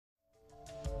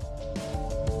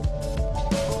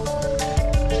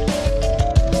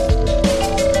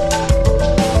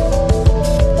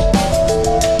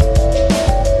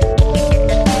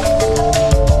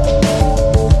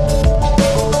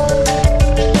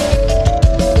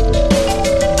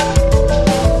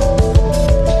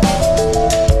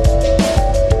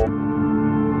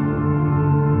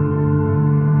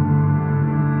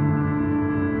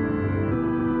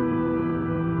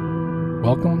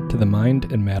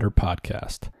Mind and Matter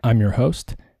podcast. I'm your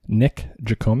host, Nick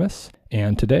Jikomes,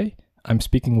 and today I'm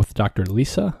speaking with Dr.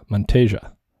 Lisa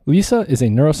Monteggia. Lisa is a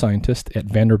neuroscientist at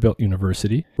Vanderbilt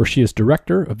University, where she is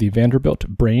director of the Vanderbilt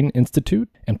Brain Institute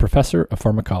and professor of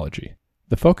pharmacology.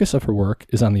 The focus of her work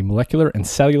is on the molecular and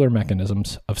cellular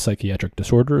mechanisms of psychiatric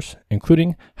disorders,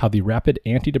 including how the rapid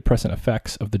antidepressant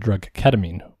effects of the drug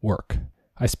ketamine work.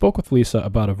 I spoke with Lisa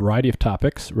about a variety of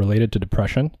topics related to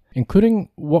depression, including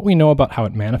what we know about how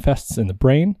it manifests in the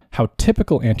brain, how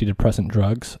typical antidepressant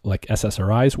drugs like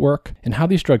SSRIs work, and how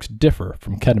these drugs differ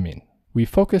from ketamine. We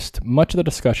focused much of the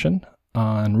discussion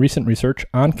on recent research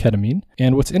on ketamine,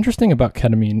 and what's interesting about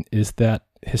ketamine is that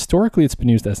historically it's been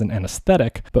used as an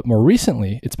anesthetic, but more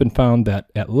recently it's been found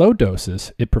that at low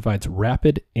doses it provides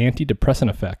rapid antidepressant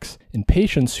effects in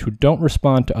patients who don't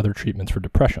respond to other treatments for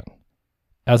depression.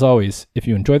 As always, if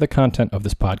you enjoy the content of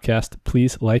this podcast,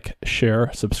 please like,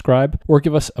 share, subscribe, or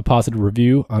give us a positive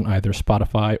review on either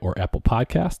Spotify or Apple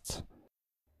Podcasts.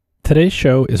 Today's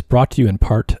show is brought to you in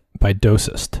part by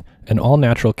Dosist, an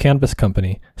all-natural cannabis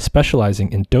company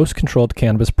specializing in dose-controlled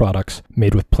cannabis products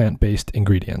made with plant-based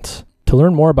ingredients. To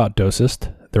learn more about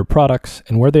Dosist, their products,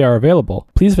 and where they are available,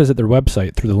 please visit their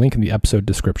website through the link in the episode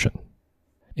description.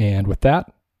 And with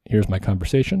that, here's my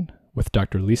conversation with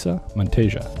Dr. Lisa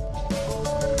Monteggia.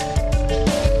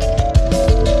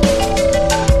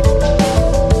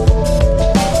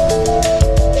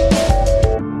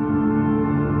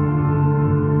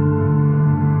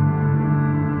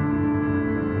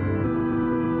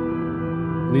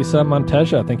 Lisa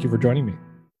Monteggia, thank you for joining me.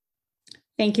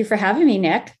 Thank you for having me,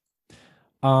 Nick.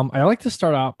 I like to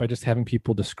start out by just having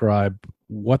people describe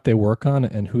what they work on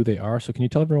and who they are. So can you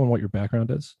tell everyone what your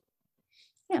background is?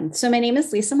 Yeah, so my name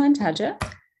is Lisa Monteggia.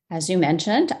 As you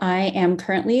mentioned, I am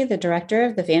currently the director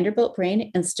of the Vanderbilt Brain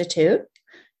Institute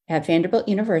at Vanderbilt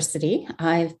University.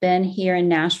 I've been here in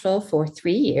Nashville for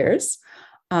 3 years.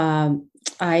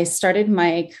 I started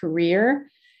my career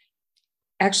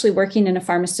actually working in a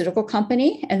pharmaceutical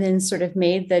company and then sort of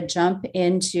made the jump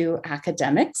into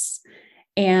academics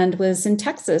and was in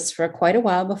Texas for quite a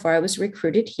while before I was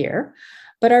recruited here.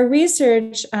 But our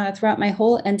research throughout my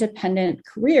whole independent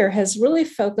career has really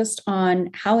focused on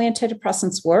how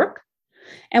antidepressants work.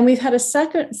 And we've had a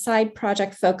second side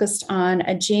project focused on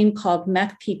a gene called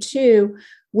MECP2,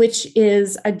 which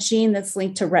is a gene that's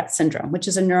linked to Rett syndrome, which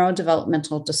is a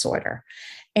neurodevelopmental disorder.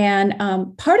 And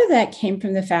part of that came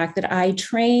from the fact that I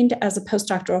trained as a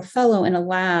postdoctoral fellow in a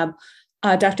lab,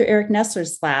 Dr. Eric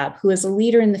Nestler's lab, who is a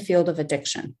leader in the field of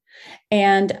addiction.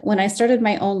 And when I started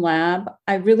my own lab,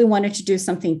 I really wanted to do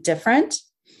something different,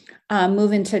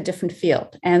 move into a different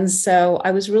field. And so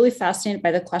I was really fascinated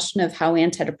by the question of how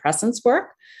antidepressants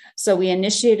work. So we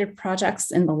initiated projects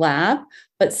in the lab,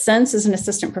 but since as an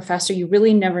assistant professor, you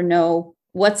really never know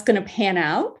what's going to pan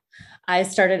out. I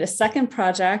started a second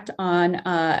project on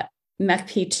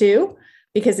MECP2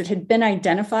 because it had been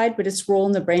identified, but its role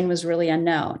in the brain was really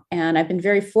unknown. And I've been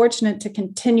very fortunate to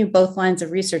continue both lines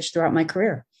of research throughout my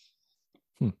career.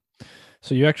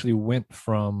 So you actually went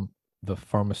from the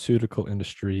pharmaceutical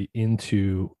industry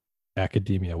into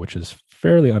academia, which is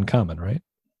fairly uncommon, right?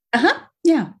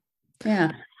 Yeah.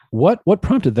 What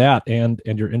prompted that and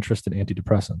your interest in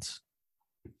antidepressants?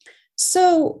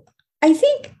 So I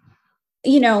think,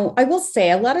 I will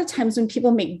say a lot of times when people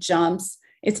make jumps,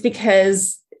 it's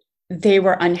because they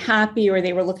were unhappy or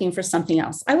they were looking for something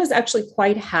else. I was actually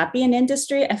quite happy in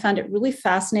industry. I found it really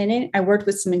fascinating. I worked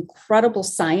with some incredible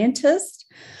scientists.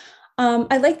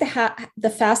 I like the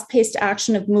fast-paced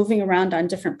action of moving around on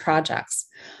different projects.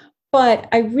 But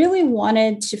I really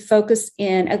wanted to focus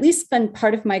in, at least spend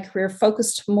part of my career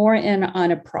focused more in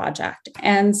on a project.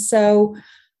 And so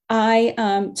I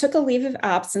took a leave of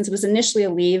absence. It was initially a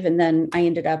leave, and then I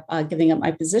ended up giving up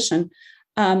my position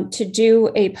to do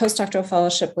a postdoctoral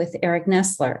fellowship with Eric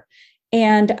Nestler.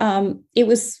 And it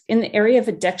was in the area of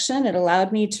addiction. It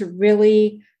allowed me to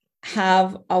really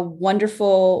have a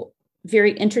wonderful,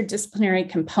 very interdisciplinary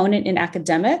component in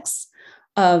academics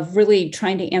of really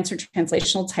trying to answer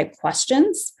translational type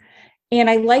questions. And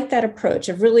I like that approach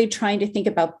of really trying to think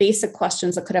about basic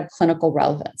questions that could have clinical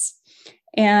relevance.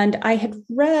 And I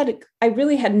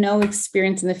really had no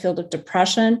experience in the field of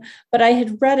depression, but I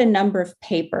had read a number of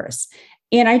papers.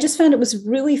 And I just found it was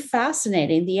really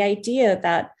fascinating, the idea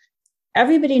that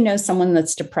everybody knows someone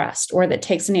that's depressed or that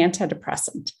takes an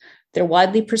antidepressant. They're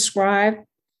widely prescribed,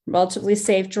 relatively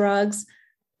safe drugs,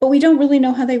 but we don't really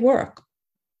know how they work.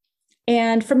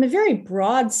 And from a very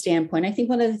broad standpoint, I think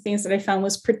one of the things that I found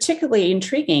was particularly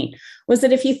intriguing was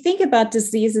that if you think about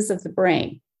diseases of the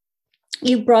brain,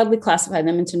 you broadly classify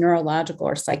them into neurological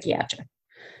or psychiatric.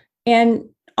 And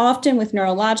often with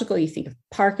neurological, you think of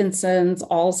Parkinson's,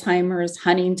 Alzheimer's,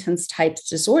 Huntington's types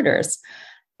disorders,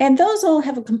 and those all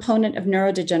have a component of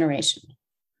neurodegeneration.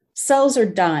 Cells are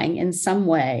dying in some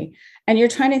way, and you're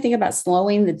trying to think about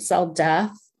slowing the cell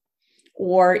death,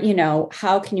 or,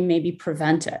 how can you maybe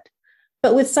prevent it?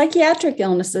 But with psychiatric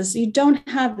illnesses, you don't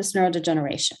have this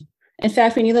neurodegeneration. In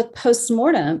fact, when you look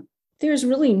post-mortem, there's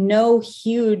really no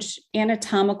huge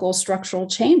anatomical structural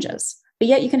changes, but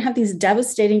yet you can have these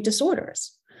devastating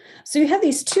disorders. So you have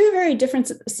these two very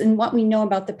differences in what we know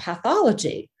about the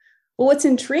pathology. But what's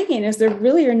intriguing is there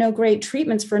really are no great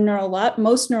treatments for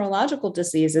most neurological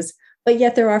diseases, but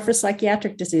yet there are for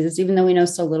psychiatric diseases, even though we know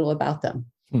so little about them.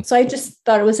 So I just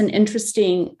thought it was an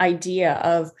interesting idea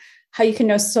of how you can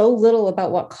know so little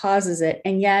about what causes it,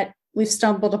 and yet we've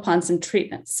stumbled upon some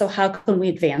treatments. So how can we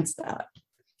advance that?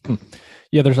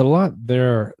 Yeah, there's a lot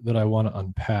there that I want to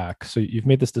unpack. So you've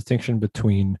made this distinction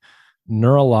between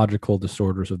neurological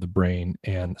disorders of the brain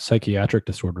and psychiatric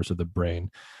disorders of the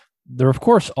brain. They're, of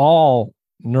course, all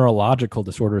neurological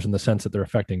disorders in the sense that they're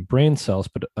affecting brain cells.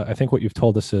 But I think what you've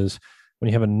told us is when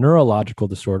you have a neurological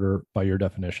disorder, by your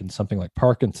definition, something like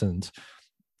Parkinson's,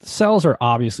 cells are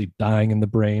obviously dying in the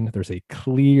brain. There's a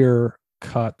clear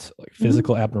cut, like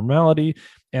physical abnormality,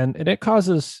 and it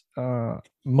causes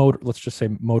let's just say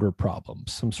motor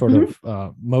problems, some sort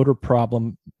of motor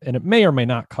problem, and it may or may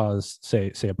not cause,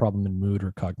 say a problem in mood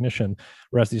or cognition.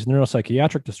 Whereas these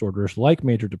neuropsychiatric disorders, like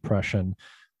major depression,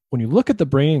 when you look at the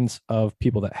brains of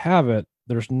people that have it,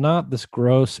 there's not this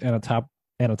gross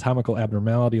anatomical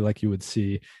abnormality like you would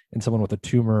see in someone with a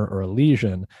tumor or a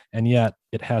lesion, and yet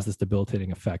it has this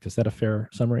debilitating effect. Is that a fair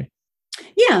summary?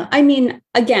 Yeah. I mean,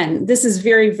 again, this is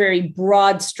very, very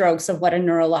broad strokes of what a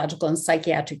neurological and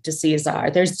psychiatric disease are.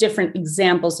 There's different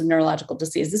examples of neurological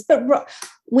diseases, but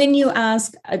when you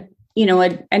ask an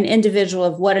individual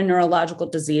of what a neurological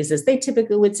disease is, they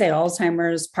typically would say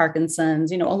Alzheimer's,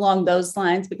 Parkinson's, along those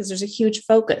lines, because there's a huge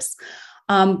focus.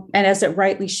 And as it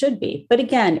rightly should be. But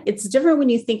again, it's different when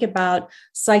you think about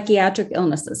psychiatric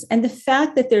illnesses, and the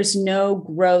fact that there's no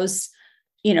gross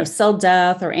cell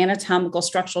death or anatomical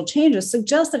structural changes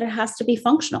suggests that it has to be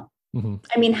functional.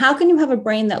 I mean, how can you have a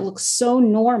brain that looks so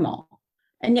normal,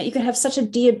 and yet you can have such a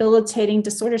debilitating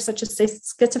disorder, such as, say,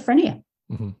 schizophrenia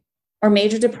or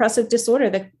major depressive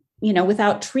disorder that,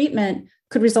 without treatment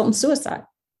could result in suicide?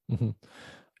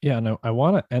 Yeah, no, I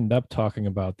want to end up talking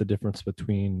about the difference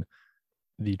between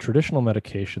the traditional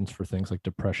medications for things like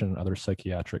depression and other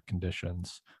psychiatric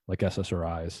conditions like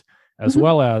SSRIs, as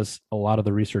well as a lot of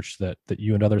the research that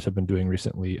you and others have been doing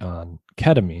recently on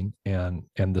ketamine and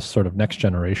this sort of next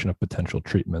generation of potential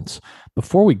treatments.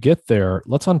 Before we get there,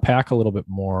 let's unpack a little bit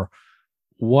more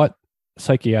what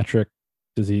psychiatric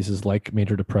diseases like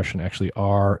major depression actually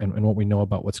are, and what we know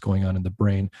about what's going on in the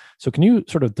brain. So can you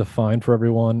sort of define for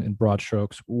everyone in broad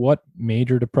strokes what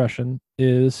major depression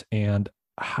is and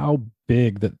how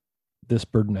big that this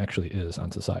burden actually is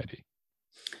on society?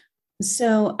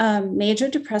 So major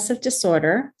depressive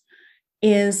disorder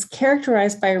is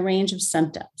characterized by a range of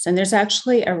symptoms. And there's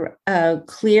actually a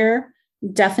clear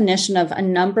definition of a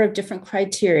number of different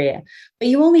criteria, but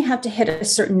you only have to hit a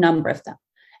certain number of them.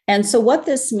 And so what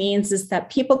this means is that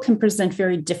people can present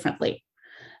very differently.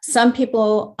 Some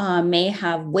people may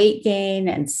have weight gain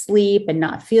and sleep and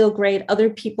not feel great. Other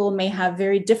people may have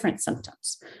very different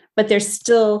symptoms, but there's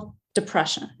still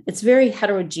depression. It's very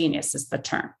heterogeneous is the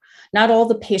term. Not all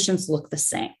the patients look the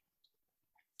same.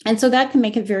 And so that can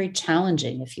make it very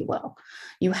challenging, if you will.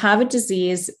 You have a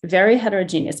disease, very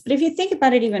heterogeneous. But if you think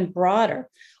about it even broader,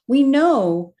 we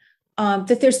know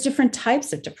that there's different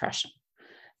types of depression.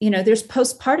 There's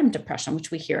postpartum depression, which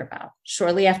we hear about.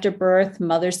 Shortly after birth,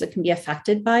 mothers that can be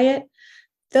affected by it.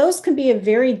 Those can be a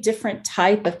very different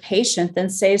type of patient than,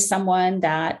 say, someone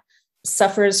that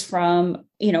suffers from,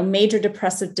 major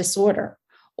depressive disorder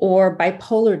or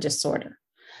bipolar disorder.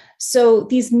 So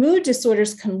these mood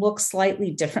disorders can look slightly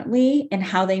differently in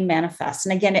how they manifest.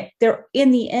 And again, they're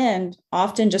in the end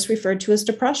often just referred to as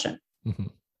depression.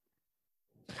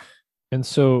 And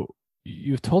so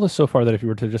you've told us so far that if you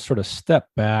were to just sort of step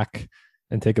back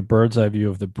and take a bird's eye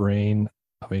view of the brain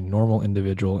of a normal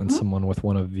individual and someone with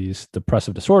one of these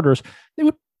depressive disorders, they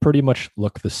would pretty much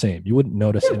look the same. You wouldn't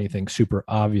notice anything super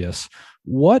obvious.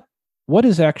 What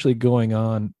is actually going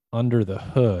on under the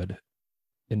hood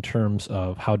in terms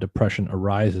of how depression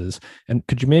arises? And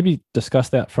could you maybe discuss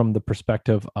that from the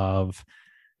perspective of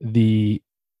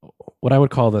what I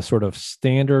would call the sort of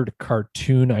standard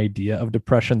cartoon idea of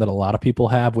depression that a lot of people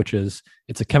have, which is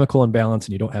it's a chemical imbalance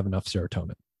and you don't have enough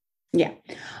serotonin? Yeah.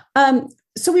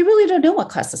 So we really don't know what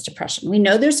causes depression. We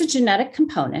know there's a genetic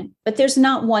component, but there's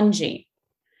not one gene.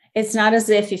 It's not as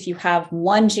if you have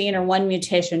one gene or one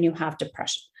mutation, you have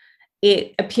depression.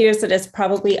 It appears that it's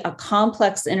probably a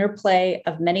complex interplay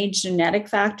of many genetic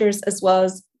factors as well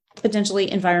as potentially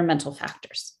environmental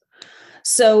factors.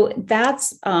 So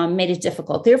that's made it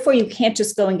difficult. Therefore, you can't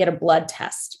just go and get a blood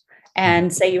test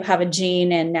and say you have a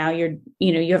gene and now you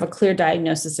have a clear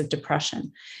diagnosis of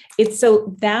depression.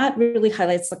 So that really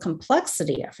highlights the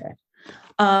complexity of it.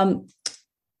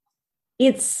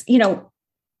 It's,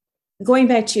 going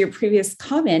back to your previous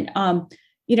comment,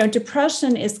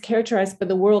 depression is characterized by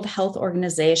the World Health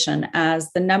Organization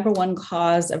as the number one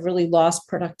cause of really lost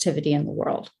productivity in the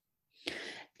world.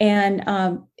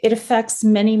 And it affects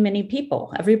many, many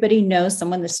people. Everybody knows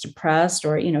someone that's depressed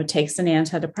or, takes an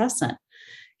antidepressant.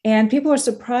 And people are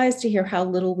surprised to hear how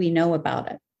little we know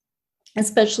about it,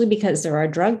 especially because there are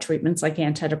drug treatments like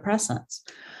antidepressants.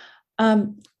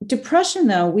 Depression,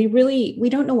 though, we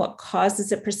don't know what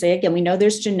causes it per se. Again, we know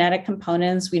there's genetic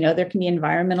components. We know there can be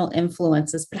environmental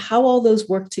influences, but how all those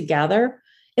work together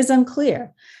is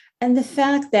unclear. And the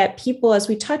fact that people, as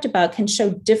we talked about, can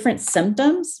show different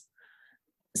symptoms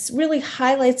really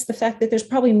highlights the fact that there's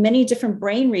probably many different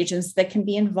brain regions that can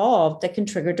be involved that can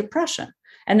trigger depression.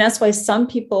 And that's why some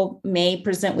people may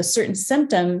present with certain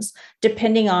symptoms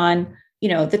depending on,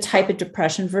 the type of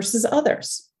depression versus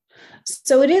others.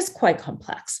 So it is quite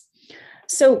complex.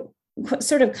 So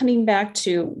sort of coming back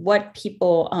to what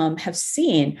people have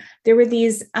seen, there were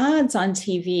these ads on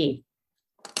TV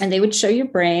and they would show your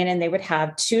brain and they would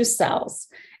have two cells.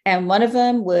 And one of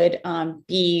them would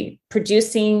be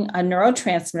producing a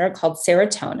neurotransmitter called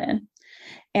serotonin.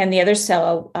 And the other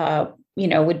cell,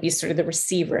 would be sort of the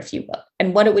receiver, if you will.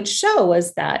 And what it would show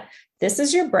was that this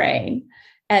is your brain.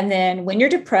 And then when you're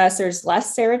depressed, there's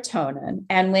less serotonin.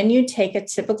 And when you take a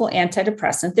typical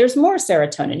antidepressant, there's more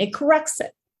serotonin. It corrects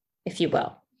it, if you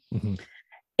will. Mm-hmm.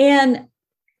 And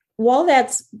while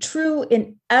that's true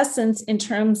in essence, in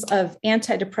terms of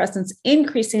antidepressants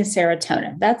increasing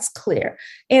serotonin, that's clear,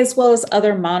 as well as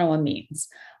other monoamines,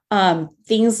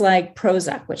 things like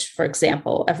Prozac, which, for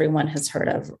example, everyone has heard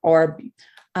of, or,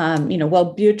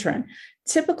 Wellbutrin.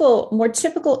 More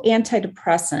typical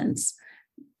antidepressants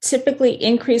typically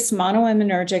increase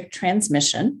monoaminergic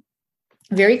transmission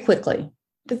very quickly,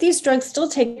 but these drugs still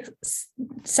take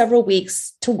several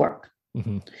weeks to work.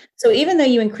 Mm-hmm. So even though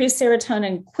you increase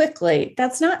serotonin quickly,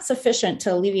 that's not sufficient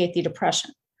to alleviate the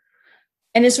depression.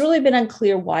 And it's really been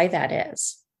unclear why that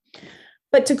is.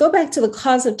 But to go back to the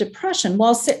cause of depression,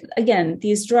 while, again,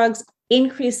 these drugs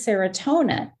increase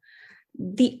serotonin,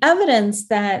 the evidence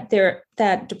that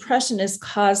depression is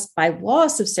caused by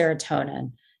loss of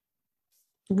serotonin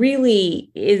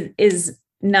really is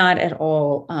not at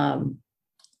all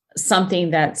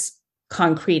something that's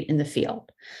concrete in the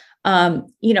field.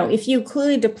 If you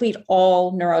clearly deplete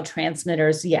all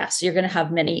neurotransmitters, yes, you're going to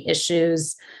have many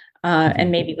issues and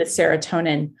maybe with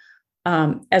serotonin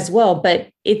as well. But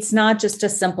it's not just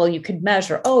as simple. You could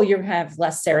measure, you have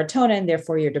less serotonin,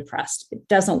 therefore you're depressed. It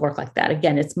doesn't work like that.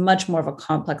 Again, it's much more of a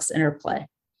complex interplay.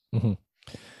 Mm-hmm.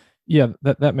 Yeah,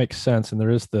 that makes sense. And there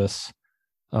is this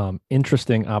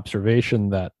interesting observation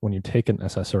that when you take an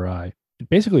SSRI, it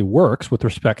basically works with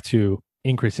respect to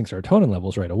increasing serotonin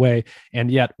levels right away. And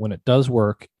yet when it does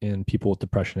work in people with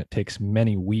depression, it takes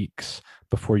many weeks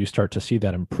before you start to see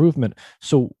that improvement.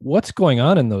 So what's going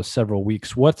on in those several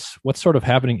weeks? What's sort of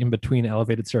happening in between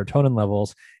elevated serotonin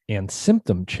levels and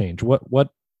symptom change?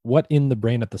 What in the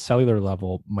brain at the cellular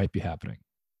level might be happening?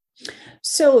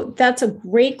 So that's a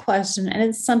great question. And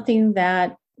it's something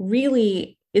that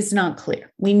really is not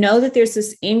clear. We know that there's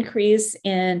this increase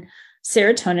in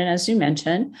serotonin, as you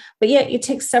mentioned, but yet it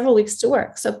takes several weeks to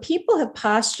work. So people have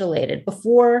postulated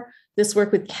before this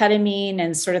work with ketamine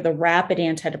and sort of the rapid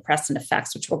antidepressant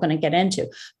effects, which we're going to get into.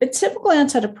 But typical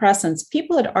antidepressants,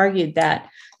 people had argued that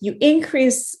you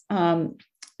increase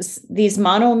these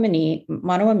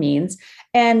monoamines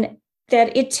and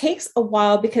that it takes a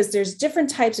while because there's different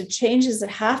types of changes that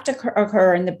have to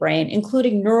occur in the brain,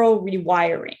 including neural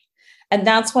rewiring. And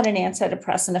that's when an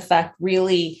antidepressant effect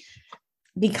really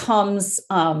becomes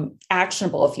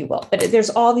actionable, if you will. But there's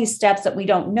all these steps that we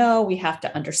don't know, we have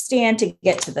to understand to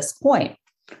get to this point.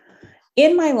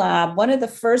 In my lab, one of the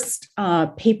first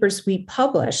papers we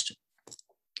published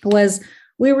was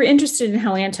we were interested in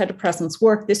how antidepressants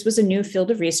work. This was a new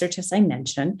field of research, as I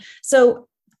mentioned. So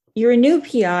you're a new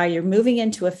PI, you're moving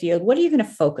into a field, what are you going to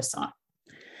focus on?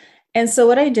 And so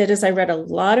what I did is I read a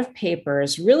lot of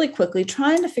papers really quickly,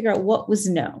 trying to figure out what was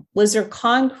known. Was there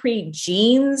concrete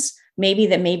genes maybe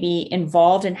that may be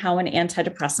involved in how an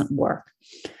antidepressant worked?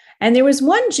 And there was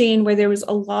one gene where there was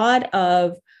a lot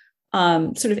of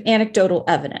sort of anecdotal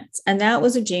evidence. And that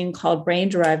was a gene called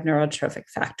brain-derived neurotrophic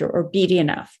factor, or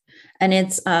BDNF. And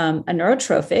it's a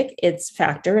neurotrophic, it's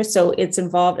factor. So it's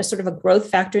involved as sort of a growth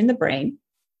factor in the brain.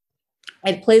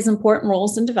 It plays important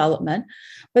roles in development.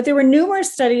 But there were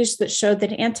numerous studies that showed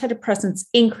that antidepressants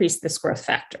increase this growth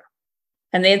factor.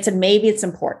 And they had said, maybe it's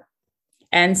important.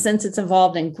 And since it's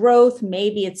involved in growth,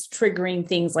 maybe it's triggering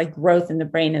things like growth in the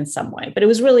brain in some way. But it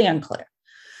was really unclear.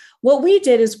 What we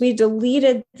did is we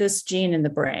deleted this gene in the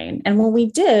brain. And when we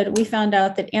did, we found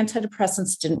out that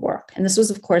antidepressants didn't work. And this was,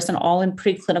 of course, all in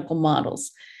preclinical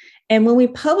models. And when we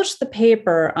published the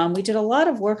paper, we did a lot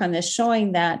of work on this,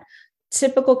 showing that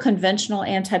typical conventional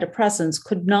antidepressants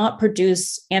could not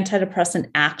produce antidepressant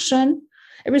action.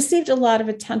 It received a lot of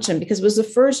attention because it was the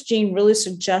first gene really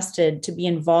suggested to be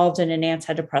involved in an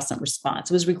antidepressant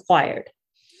response. It was required.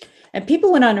 And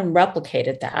people went on and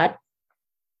replicated that,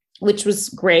 which was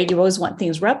great. You always want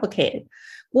things replicated.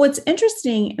 What's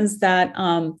interesting is that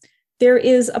there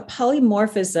is a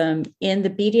polymorphism in the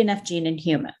BDNF gene in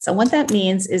humans. And what that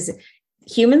means is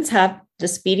humans have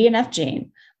this BDNF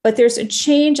gene, but there's a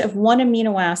change of one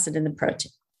amino acid in the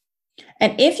protein.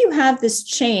 And if you have this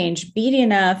change,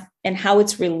 BDNF and how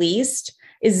it's released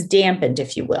is dampened,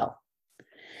 if you will.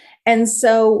 And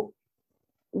so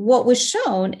what was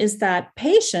shown is that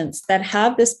patients that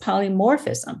have this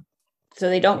polymorphism, so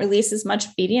they don't release as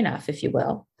much BDNF, if you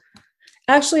will,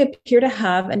 actually appear to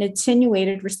have an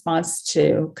attenuated response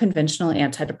to conventional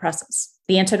antidepressants.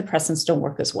 The antidepressants don't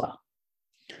work as well.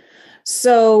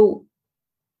 So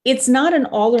it's not an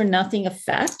all or nothing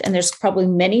effect, and there's probably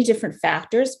many different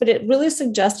factors, but it really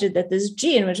suggested that this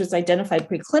gene, which was identified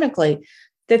preclinically,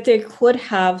 that they could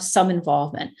have some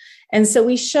involvement. And so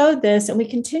we showed this, and we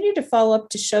continue to follow up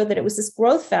to show that it was this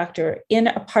growth factor in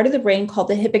a part of the brain called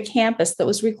the hippocampus that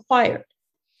was required.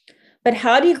 But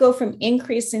how do you go from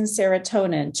increasing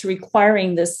serotonin to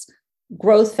requiring this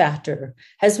growth factor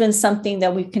has been something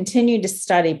that we've continued to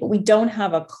study, but we don't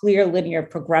have a clear linear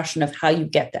progression of how you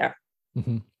get there.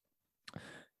 Mm-hmm.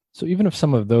 So even if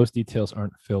some of those details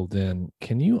aren't filled in,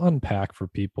 can you unpack for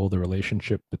people the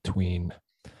relationship between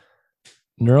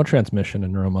neurotransmission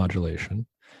and neuromodulation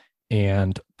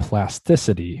and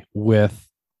plasticity with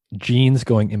genes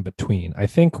going in between? I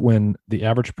think when the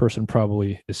average person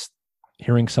probably is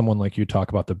hearing someone like you talk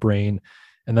about the brain,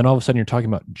 and then all of a sudden you're talking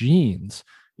about genes,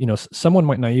 someone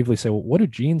might naively say, well, what do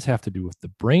genes have to do with the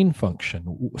brain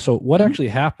function? So what actually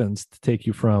happens to take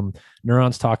you from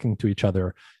neurons talking to each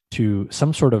other to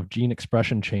some sort of gene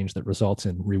expression change that results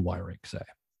in rewiring, say?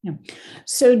 Yeah.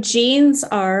 So genes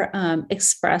are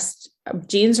expressed,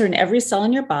 genes are in every cell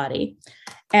in your body,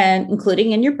 and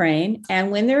including in your brain.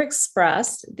 And when they're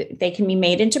expressed, they can be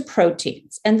made into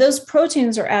proteins. And those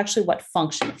proteins are actually what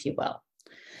function, if you will.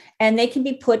 And they can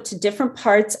be put to different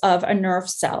parts of a nerve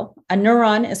cell. A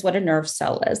neuron is what a nerve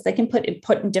cell is. They can put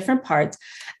in different parts,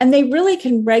 and they really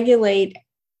can regulate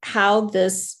how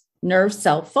this nerve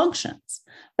cell functions.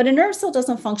 But a nerve cell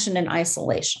doesn't function in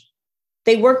isolation.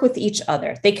 They work with each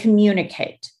other. They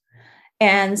communicate.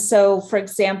 And so, for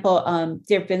example,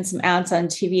 there have been some ads on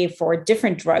TV for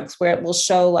different drugs where it will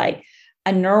show like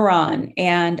a neuron,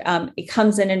 and it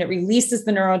comes in and it releases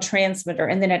the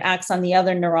neurotransmitter, and then it acts on the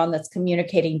other neuron that's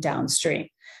communicating downstream.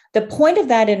 The point of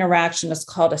that interaction is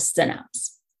called a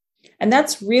synapse. And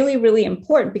that's really, really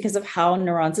important because of how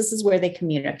neurons, this is where they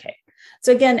communicate.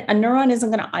 So again, a neuron isn't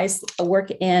going to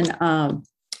work in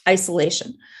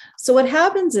isolation. So what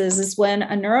happens is when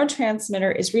a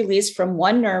neurotransmitter is released from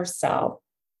one nerve cell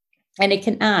and it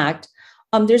can act,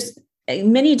 there's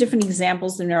many different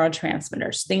examples of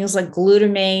neurotransmitters, things like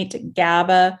glutamate,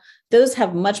 GABA, those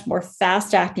have much more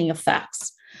fast-acting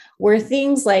effects, where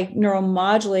things like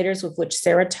neuromodulators, with which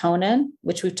serotonin,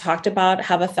 which we've talked about,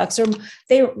 have effects, or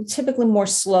they're typically more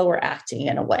slower acting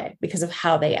in a way because of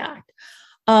how they act.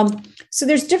 So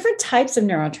there's different types of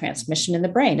neurotransmission in the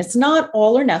brain. It's not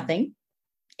all or nothing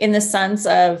in the sense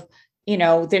of,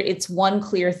 it's one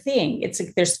clear thing. It's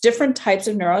like there's different types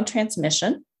of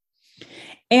neurotransmission.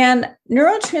 And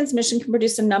neurotransmission can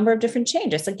produce a number of different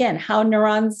changes. Again, how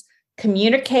neurons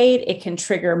communicate, it can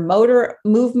trigger motor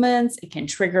movements, it can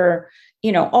trigger,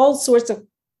 all sorts of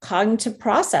cognitive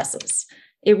processes.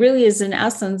 It really is, in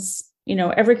essence,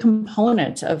 every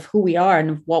component of who we are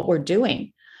and what we're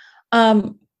doing.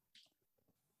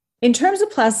 In terms of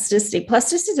plasticity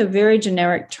is a very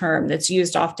generic term that's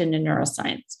used often in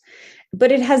neuroscience,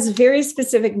 but it has very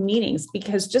specific meanings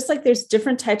because just like there's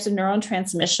different types of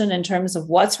neurotransmission in terms of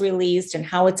what's released and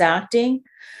how it's acting,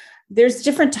 there's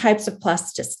different types of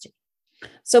plasticity.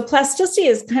 So plasticity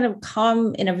is kind of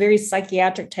come in a very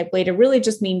psychiatric type way to really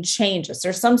just mean changes.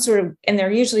 There's some sort of, and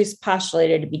they're usually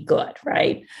postulated to be good,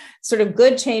 right? Sort of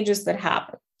good changes that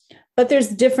happen. But there's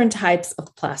different types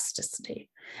of plasticity.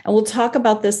 And we'll talk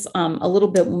about this a little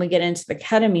bit when we get into the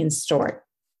ketamine story.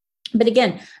 But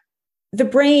again, the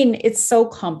brain, it's so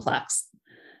complex.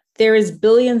 There is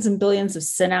billions and billions of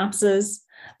synapses.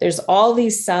 There's all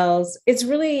these cells. It's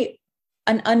really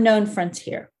an unknown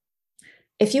frontier.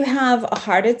 If you have a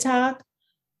heart attack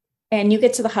and you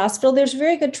get to the hospital, there's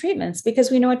very good treatments because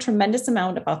we know a tremendous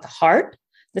amount about the heart,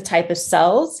 the type of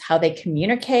cells, how they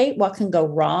communicate, what can go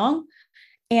wrong.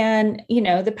 And,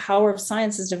 the power of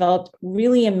science has developed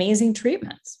really amazing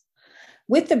treatments.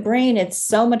 With the brain, it's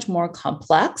so much more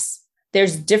complex.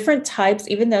 There's different types,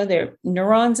 even though there are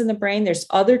neurons in the brain, there's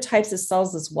other types of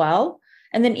cells as well.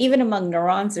 And then even among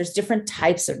neurons, there's different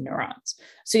types of neurons.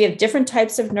 So you have different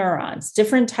types of neurons,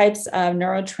 different types of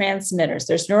neurotransmitters.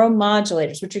 There's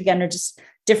neuromodulators, which again are just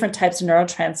different types of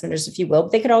neurotransmitters, if you will.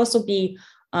 But they could also be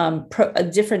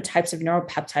different types of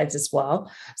neuropeptides as well.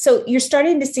 So you're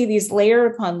starting to see these layer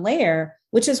upon layer,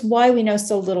 which is why we know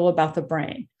so little about the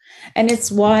brain. And it's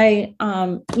why,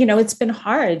 it's been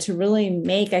hard to really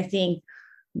make, I think,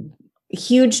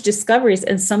 huge discoveries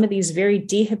in some of these very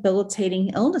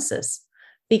debilitating illnesses.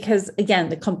 Because again,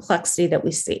 the complexity that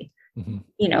we see,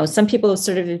 some people have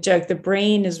sort of joked the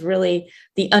brain is really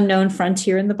the unknown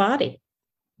frontier in the body.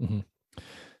 Mm-hmm.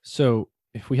 So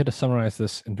if we had to summarize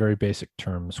this in very basic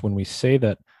terms, when we say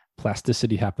that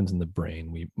plasticity happens in the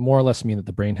brain, we more or less mean that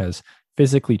the brain has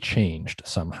physically changed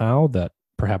somehow, that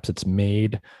perhaps it's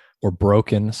made or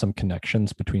broken some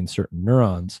connections between certain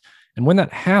neurons. And when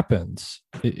that happens,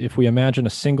 if we imagine a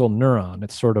single neuron,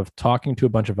 it's sort of talking to a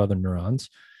bunch of other neurons.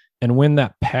 And when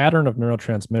that pattern of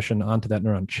neurotransmission onto that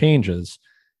neuron changes,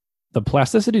 the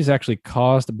plasticity is actually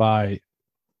caused by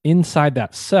inside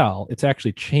that cell, it's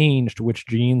actually changed which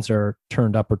genes are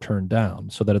turned up or turned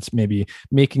down so that it's maybe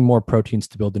making more proteins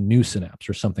to build a new synapse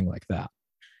or something like that.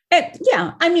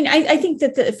 Yeah. I mean, I think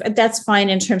that that's fine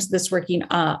in terms of this working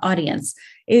audience.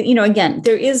 Again,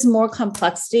 there is more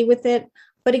complexity with it.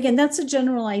 But again, that's a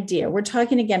general idea. We're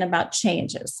talking again about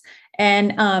changes.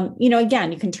 And,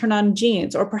 again, you can turn on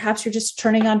genes, or perhaps you're just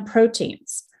turning on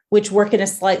proteins, which work in a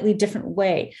slightly different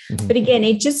way. Mm-hmm. But again,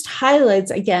 it just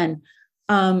highlights, again,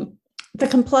 the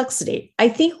complexity. I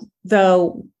think,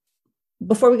 though,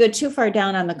 before we go too far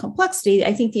down on the complexity,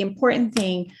 I think the important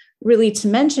thing really to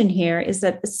mention here is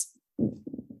that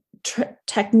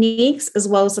techniques as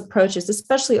well as approaches,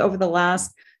 especially over the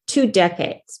last 2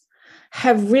 decades,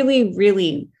 have really,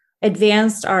 really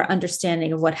advanced our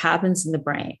understanding of what happens in the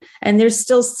brain. And there's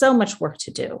still so much work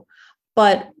to do.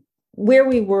 But where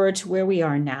we were to where we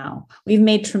are now, we've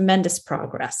made tremendous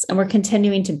progress, and we're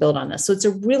continuing to build on this. So it's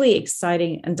a really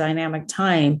exciting and dynamic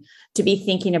time to be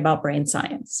thinking about brain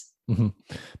science. Mm-hmm.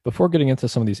 Before getting into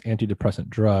some of these antidepressant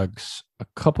drugs, a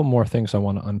couple more things I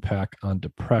want to unpack on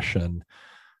depression.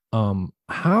 So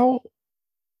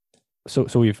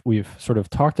we've sort of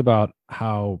talked about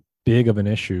how big of an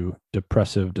issue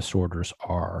depressive disorders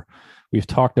are. We've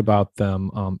talked about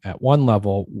them at one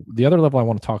level. The other level I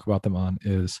want to talk about them on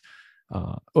is,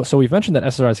 so we've mentioned that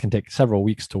SSRIs can take several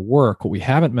weeks to work. What we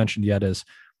haven't mentioned yet is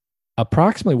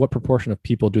approximately what proportion of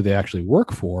people do they actually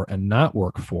work for and not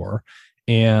work for?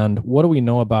 And what do we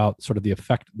know about sort of the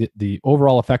effect, the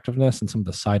overall effectiveness and some of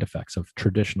the side effects of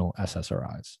traditional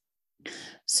SSRIs?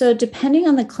 So depending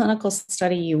on the clinical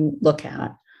study you look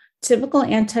at, typical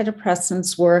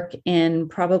antidepressants work in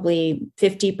probably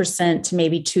 50% to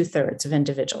maybe 2/3 of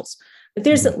individuals. But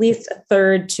there's at least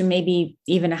 1/3 to maybe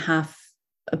even a half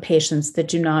of patients that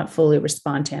do not fully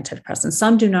respond to antidepressants.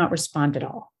 Some do not respond at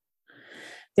all.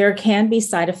 There can be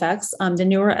side effects. The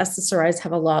newer SSRIs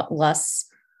have a lot less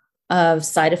of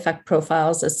side effect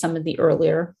profiles as some of the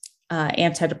earlier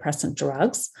antidepressant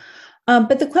drugs.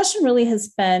 But the question really has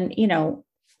been,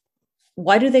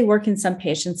 why do they work in some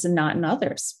patients and not in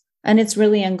others? And it's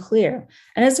really unclear.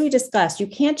 And as we discussed, you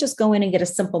can't just go in and get a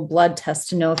simple blood test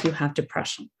to know if you have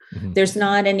depression. Mm-hmm. There's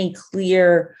not any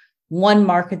clear one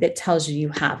marker that tells you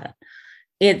have it.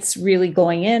 It's really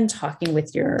going in, talking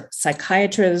with your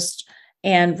psychiatrist,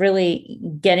 and really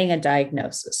getting a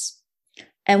diagnosis.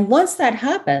 And once that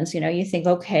happens, you think,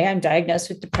 okay, I'm diagnosed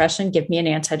with depression, give me an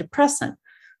antidepressant.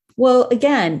 Well,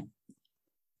 again,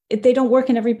 they don't work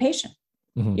in every patient.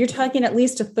 Mm-hmm. You're talking at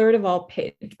least 1/3 of all,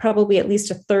 probably at least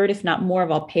 1/3, if not more,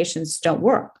 of all patients don't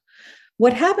work.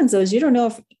 What happens though is you don't know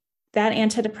if that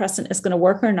antidepressant is going to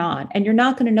work or not, and you're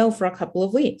not going to know for a couple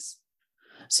of weeks.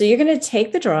 So you're going to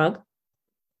take the drug.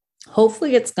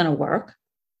 Hopefully it's going to work.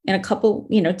 In a couple,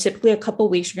 typically a couple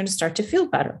of weeks, you're going to start to feel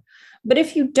better. But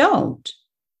if you don't,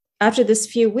 after this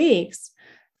few weeks,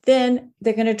 then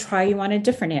they're going to try you on a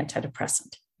different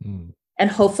antidepressant.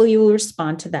 And hopefully you will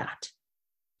respond to that.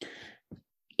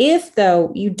 If,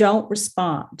 though, you don't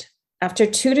respond after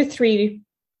 2 to 3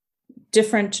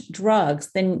 different drugs,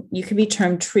 then you can be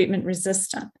termed treatment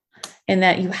resistant in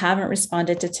that you haven't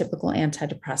responded to typical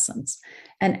antidepressants.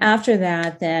 And after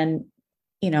that, then,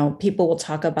 people will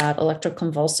talk about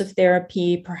electroconvulsive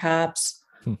therapy, perhaps,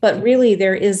 but really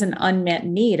there is an unmet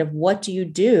need of what do you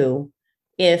do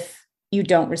if you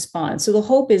don't respond? So the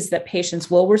hope is that patients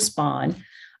will respond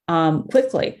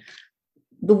quickly.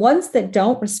 The ones that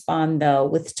don't respond, though,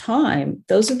 with time,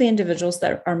 those are the individuals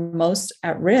that are most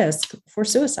at risk for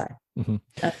suicide as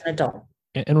an adult.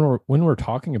 And when we're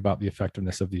talking about the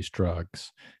effectiveness of these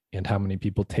drugs and how many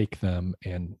people take them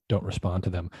and don't respond to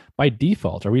them, by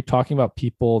default, are we talking about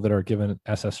people that are given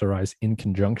SSRIs in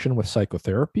conjunction with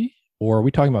psychotherapy? Or are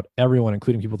we talking about everyone,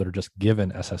 including people that are just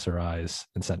given SSRIs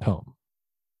and sent home?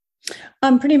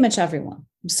 Pretty much everyone.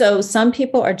 So some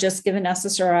people are just given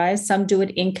SSRIs, some do it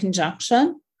in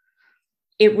conjunction.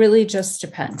 It really just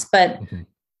depends. But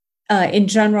in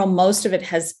general, most of it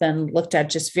has been looked at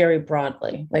just very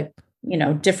broadly, like,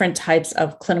 different types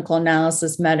of clinical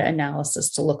analysis, meta-analysis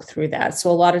to look through that.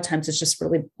 So a lot of times it's just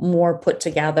really more put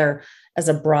together as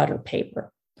a broader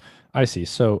paper. I see.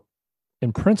 So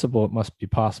in principle, it must be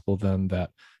possible then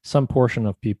that some portion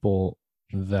of people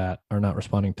that are not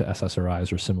responding to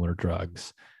SSRIs or similar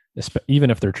drugs,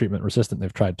 even if they're treatment resistant,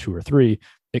 they've tried 2 or 3,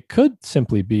 it could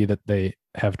simply be that they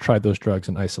have tried those drugs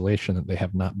in isolation, that they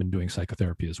have not been doing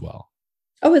psychotherapy as well.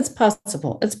 Oh, it's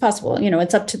possible. It's possible.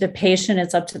 It's up to the patient.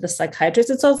 It's up to the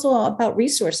psychiatrist. It's also about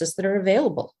resources that are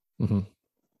available.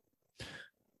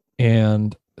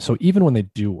 And so even when they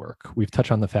do work, we've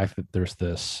touched on the fact that there's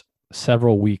this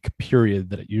several week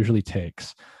period that it usually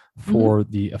takes for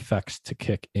the effects to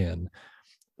kick in.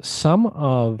 Some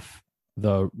of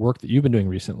the work that you've been doing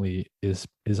recently is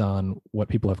on what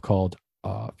people have called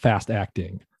fast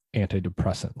acting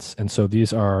antidepressants. And so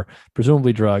these are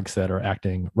presumably drugs that are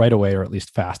acting right away, or at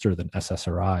least faster than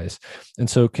SSRIs. And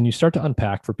so can you start to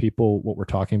unpack for people what we're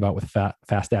talking about with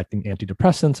fast acting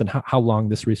antidepressants and how long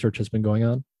this research has been going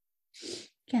on?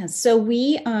 Yeah. So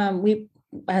we,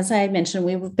 as I mentioned,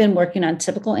 we've been working on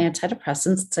typical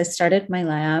antidepressants since I started my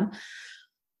lab.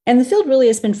 And the field really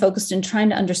has been focused in trying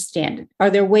to understand,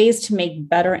 are there ways to make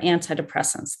better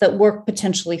antidepressants that work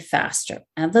potentially faster?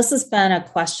 And this has been a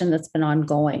question that's been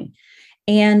ongoing.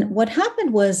 And what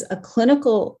happened was a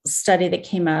clinical study that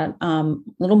came out a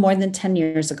little more than 10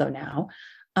 years ago now,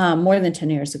 more than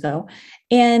 10 years ago.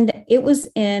 And it was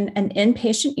in an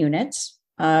inpatient unit,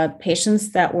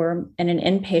 patients that were in an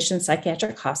inpatient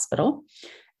psychiatric hospital,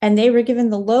 and they were given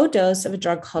the low dose of a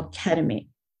drug called ketamine.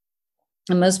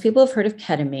 And most people have heard of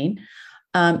ketamine.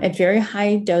 At very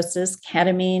high doses,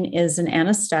 ketamine is an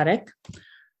anesthetic.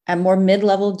 At more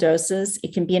mid-level doses,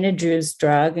 it can be an induced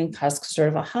drug and cause sort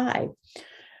of a high.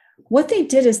 What they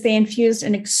did is they infused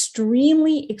an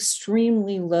extremely,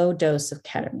 extremely low dose of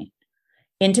ketamine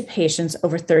into patients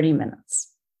over 30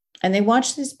 minutes. And they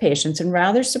watched these patients, and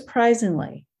rather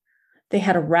surprisingly, they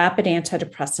had a rapid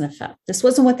antidepressant effect. This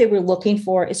wasn't what they were looking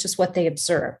for. It's just what they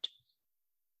observed.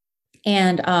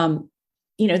 And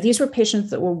these were patients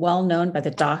that were well known by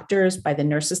the doctors, by the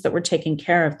nurses that were taking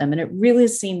care of them. And it really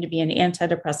seemed to be an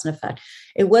antidepressant effect.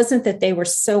 It wasn't that they were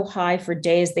so high for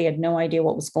days they had no idea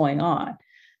what was going on.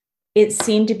 It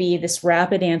seemed to be this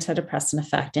rapid antidepressant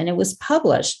effect. And it was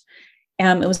published.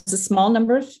 It was a small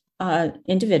number of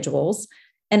individuals.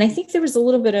 And I think there was a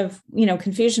little bit of,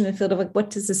 confusion in the field of like,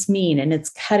 what does this mean? And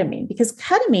it's ketamine, because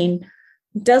ketamine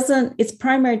its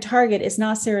primary target is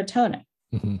not serotonin.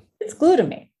 It's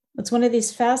glutamate. It's one of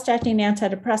these fast-acting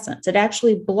antidepressants. It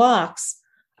actually blocks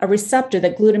a receptor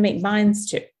that glutamate binds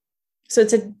to. So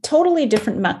it's a totally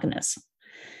different mechanism.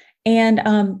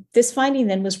 And this finding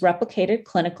then was replicated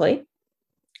clinically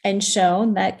and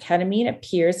shown that ketamine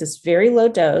appears this very low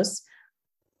dose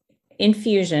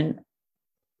infusion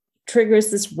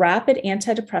triggers this rapid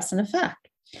antidepressant effect.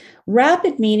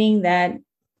 Rapid meaning that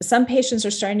some patients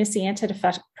are starting to see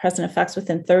antidepressant effects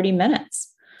within 30 minutes.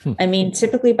 I mean,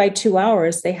 typically by 2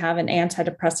 hours, they have an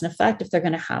antidepressant effect if they're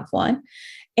going to have one.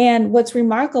 And what's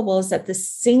remarkable is that the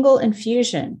single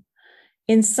infusion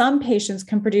in some patients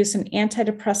can produce an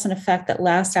antidepressant effect that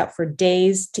lasts out for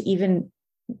days to even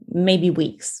maybe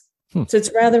weeks. So it's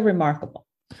rather remarkable.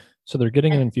 So they're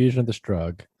getting an infusion of this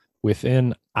drug.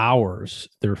 Within hours,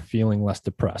 they're feeling less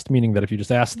depressed, meaning that if you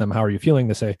just ask them, how are you feeling?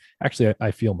 They say, actually,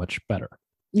 I feel much better.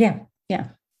 Yeah.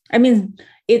 I mean,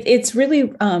 it's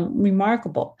really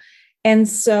remarkable. And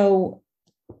so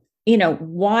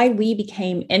why we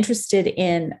became interested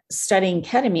in studying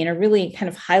ketamine are really kind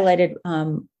of highlighted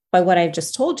by what I've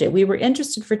just told you. We were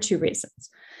interested for two reasons.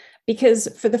 Because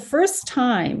for the first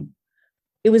time,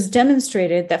 it was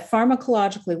demonstrated that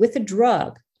pharmacologically, with a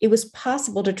drug, it was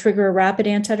possible to trigger a rapid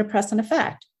antidepressant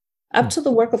effect. Up to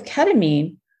the work of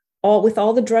ketamine, with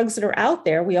all the drugs that are out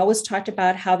there, we always talked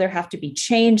about how there have to be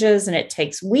changes and it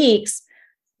takes weeks.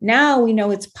 Now we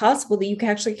know it's possible that you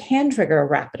actually can trigger a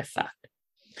rapid effect.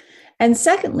 And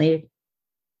secondly,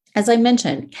 as I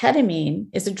mentioned, ketamine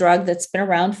is a drug that's been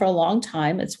around for a long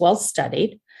time. It's well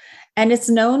studied, and it's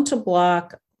known to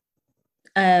block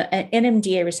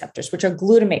NMDA receptors, which are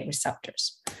glutamate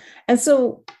receptors. And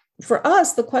so for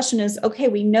us, the question is, okay,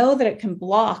 we know that it can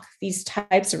block these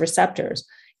types of receptors.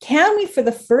 Can we, for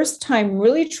the first time,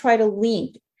 really try to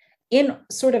link in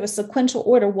sort of a sequential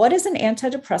order, what is an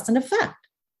antidepressant effect?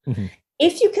 Mm-hmm.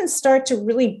 If you can start to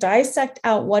really dissect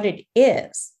out what it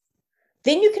is,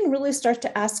 then you can really start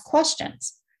to ask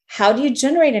questions. How do you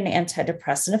generate an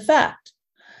antidepressant effect?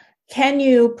 Can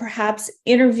you perhaps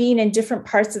intervene in different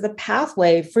parts of the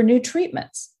pathway for new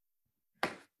treatments?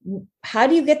 How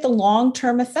do you get the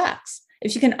long-term effects?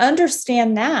 If you can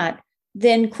understand that,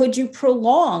 then could you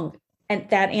prolong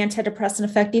that antidepressant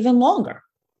effect even longer?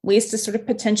 Ways to sort of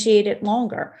potentiate it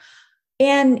longer.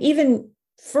 And even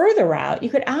further out, you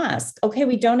could ask, okay,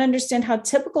 we don't understand how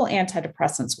typical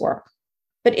antidepressants work,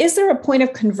 but is there a point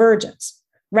of convergence?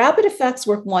 Rapid effects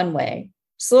work one way,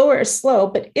 slower is slow,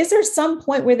 but is there some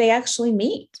point where they actually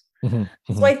meet? Mm-hmm,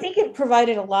 mm-hmm. So I think it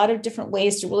provided a lot of different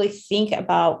ways to really think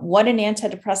about what an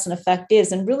antidepressant effect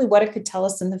is and really what it could tell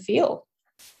us in the field.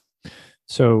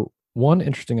 So one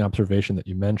interesting observation that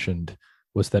you mentioned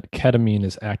was that ketamine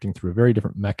is acting through a very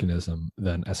different mechanism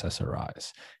than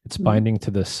SSRIs. It's mm-hmm. binding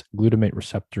to this glutamate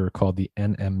receptor called the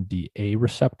NMDA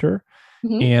receptor.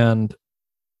 Mm-hmm. And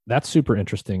that's super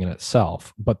interesting in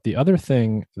itself. But the other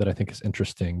thing that I think is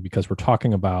interesting, because we're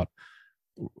talking about,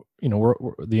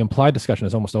 the implied discussion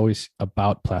is almost always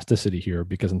about plasticity here,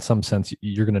 because in some sense,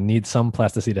 you're going to need some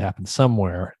plasticity to happen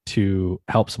somewhere to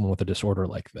help someone with a disorder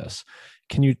like this.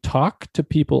 Can you talk to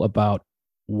people about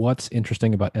what's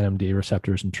interesting about NMDA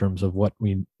receptors in terms of what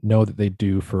we know that they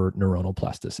do for neuronal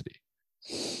plasticity?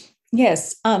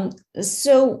 Yes.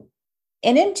 So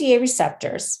NMDA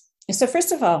receptors. So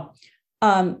first of all,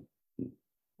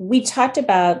 we talked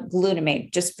about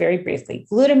glutamate just very briefly.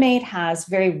 Glutamate has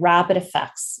very rapid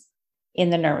effects in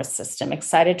the nervous system,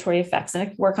 excitatory effects, and it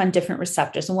can work on different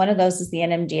receptors. And one of those is the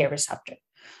NMDA receptor.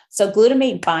 So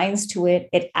glutamate binds to it,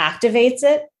 it activates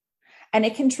it, and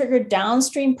it can trigger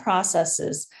downstream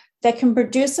processes that can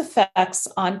produce effects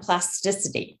on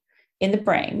plasticity in the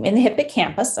brain, in the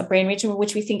hippocampus, a brain region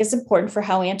which we think is important for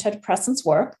how antidepressants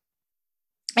work.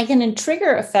 It can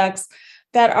trigger effects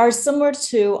that are similar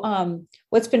to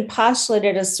what's been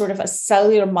postulated as sort of a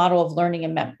cellular model of learning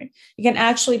and memory. You can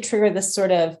actually trigger this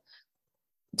sort of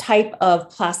type of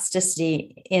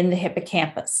plasticity in the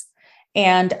hippocampus.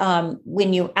 And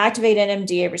when you activate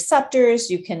NMDA receptors,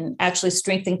 you can actually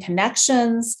strengthen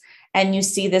connections, and you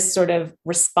see this sort of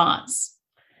response.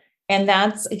 And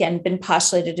that's, again, been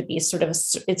postulated to be sort of,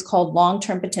 it's called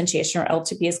long-term potentiation, or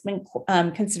LTP, has been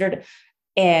considered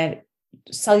a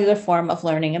cellular form of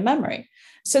learning and memory.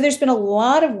 So there's been a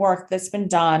lot of work that's been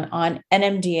done on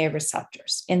NMDA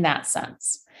receptors in that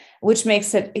sense, which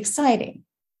makes it exciting.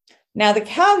 Now, the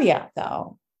caveat,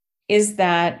 though, is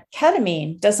that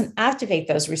ketamine doesn't activate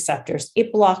those receptors,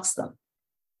 it blocks them.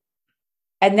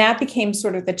 And that became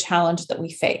sort of the challenge that we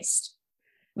faced.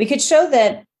 We could show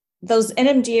that those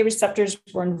NMDA receptors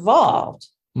were involved,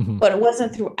 mm-hmm. but it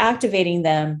wasn't through activating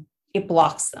them, it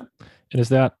blocks them. And is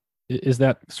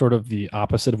that sort of the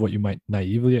opposite of what you might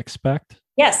naively expect?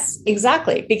 Yes,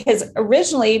 exactly. Because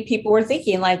originally people were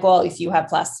thinking like, well, if you have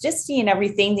plasticity and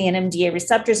everything, the NMDA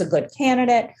receptor is a good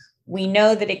candidate. We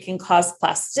know that it can cause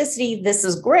plasticity. This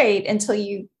is great, until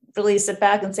you really sit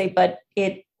back and say, but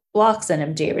it blocks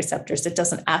NMDA receptors. It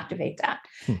doesn't activate that.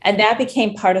 And that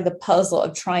became part of the puzzle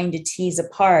of trying to tease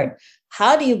apart,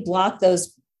 how do you block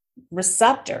those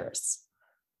receptors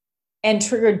and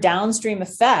trigger downstream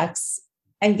effects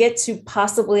and get to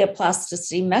possibly a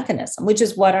plasticity mechanism, which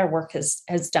is what our work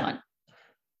has done.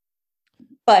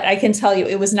 But I can tell you,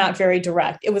 it was not very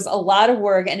direct. It was a lot of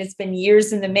work, and it's been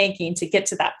years in the making to get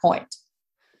to that point.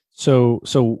 So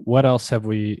what else have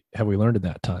we learned in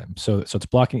that time? So it's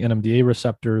blocking NMDA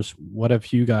receptors. What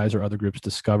have you guys or other groups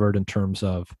discovered in terms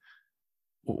of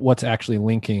what's actually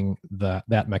linking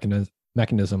that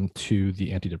mechanism to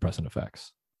the antidepressant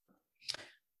effects?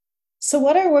 So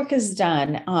what our work has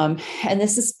done, and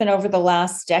this has been over the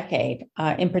last decade,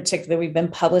 in particular, we've been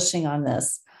publishing on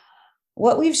this.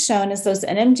 what we've shown is those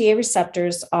NMDA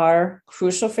receptors are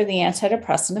crucial for the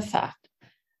antidepressant effect.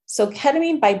 So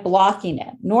ketamine, by blocking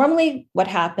it, normally what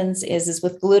happens is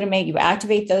with glutamate, you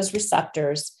activate those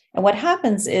receptors. And what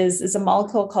happens is a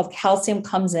molecule called calcium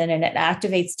comes in and it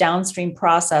activates downstream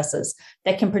processes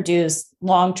that can produce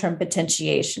long-term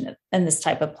potentiation in this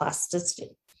type of plasticity.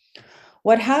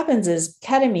 What happens is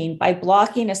ketamine, by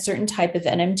blocking a certain type of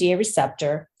NMDA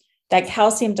receptor, that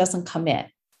calcium doesn't come in,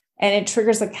 and it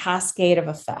triggers a cascade of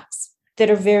effects that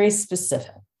are very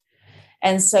specific.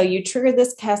 And so you trigger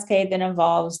this cascade that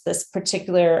involves this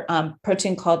particular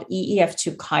protein called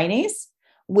EEF2 kinase,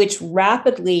 which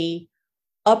rapidly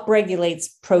upregulates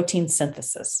protein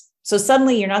synthesis. So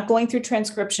suddenly you're not going through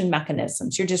transcription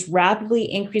mechanisms. You're just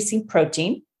rapidly increasing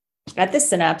protein at the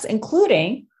synapse,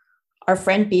 including our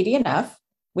friend BDNF,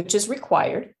 which is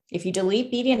required. If you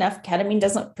delete BDNF, ketamine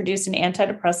doesn't produce an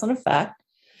antidepressant effect.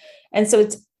 And so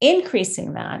it's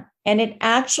increasing that. And it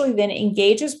actually then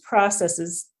engages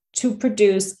processes to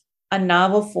produce a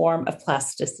novel form of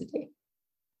plasticity.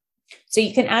 So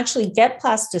you can actually get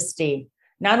plasticity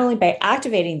not only by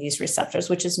activating these receptors,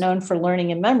 which is known for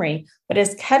learning and memory, but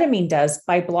as ketamine does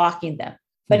by blocking them.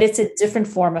 But it's a different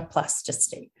form of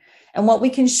plasticity. And what we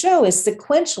can show is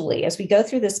sequentially, as we go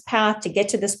through this path to get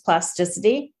to this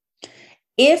plasticity,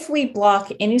 if we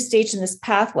block any stage in this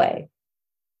pathway,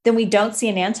 then we don't see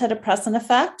an antidepressant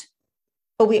effect,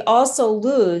 but we also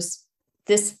lose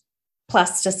this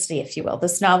plasticity, if you will,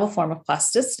 this novel form of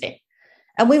plasticity.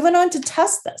 And we went on to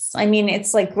test this. I mean,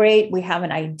 it's like, great, we have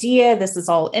an idea, this is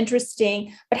all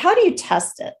interesting, but how do you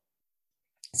test it?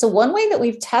 So one way that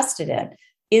we've tested it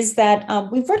is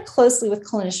that we've worked closely with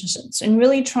clinicians and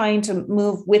really trying to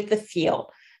move with the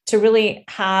field to really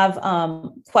have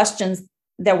questions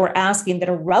that we're asking that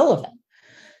are relevant.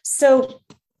 So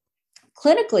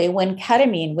clinically, when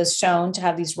ketamine was shown to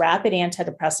have these rapid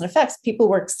antidepressant effects, people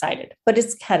were excited, but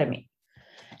it's ketamine.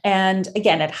 And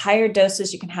again, at higher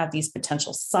doses, you can have these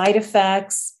potential side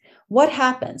effects. What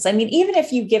happens? I mean, even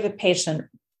if you give a patient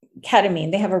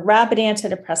ketamine, they have a rapid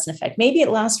antidepressant effect. Maybe it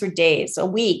lasts for days, a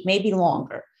week, maybe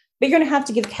longer, but you're going to have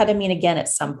to give ketamine again at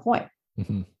some point.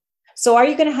 Mm-hmm. So are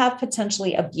you going to have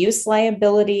potentially abuse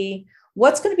liability?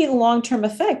 What's going to be the long-term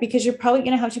effect? Because you're probably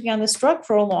going to have to be on this drug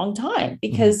for a long time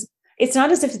because it's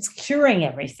not as if it's curing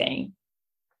everything.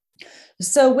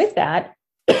 So with that,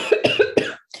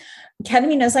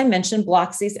 ketamine, as I mentioned,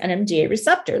 blocks these NMDA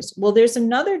receptors. Well, there's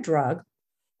another drug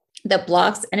that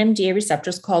blocks NMDA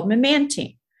receptors called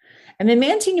memantine. And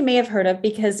memantine you may have heard of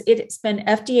because it's been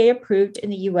FDA approved in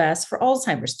the US for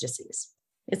Alzheimer's disease.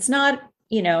 It's not,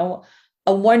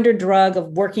 a wonder drug of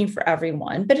working for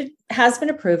everyone, but it has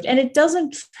been approved and it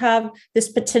doesn't have this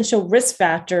potential risk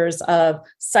factors of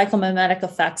psychomimetic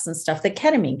effects and stuff that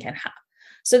ketamine can have.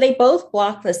 So they both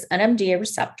block this NMDA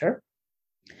receptor.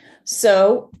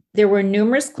 So there were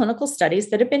numerous clinical studies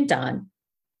that have been done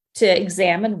to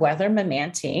examine whether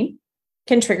memantine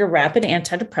can trigger rapid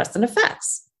antidepressant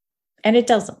effects. And it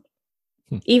doesn't.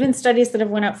 Even studies that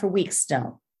have went out for weeks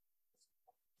don't.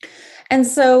 And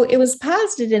so it was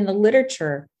posited in the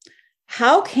literature,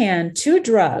 how can two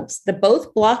drugs that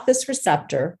both block this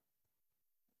receptor,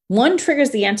 one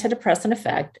triggers the antidepressant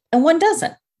effect and one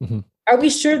doesn't? Mm-hmm. Are we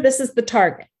sure this is the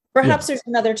target? Perhaps there's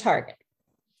another target.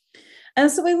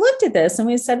 And so we looked at this and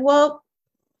we said, well,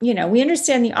 we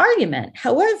understand the argument.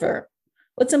 However,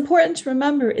 what's important to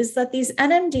remember is that these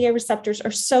NMDA receptors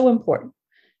are so important.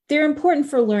 They're important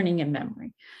for learning and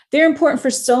memory. They're important for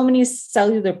so many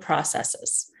cellular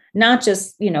processes, not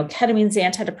just, ketamine's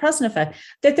antidepressant effect,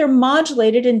 that they're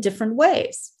modulated in different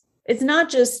ways. It's not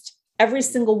just every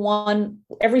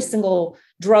single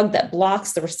drug that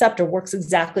blocks the receptor works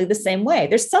exactly the same way.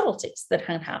 There's subtleties that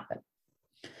can happen.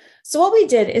 So what we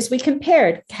did is we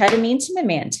compared ketamine to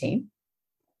memantine.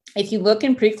 If you look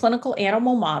in preclinical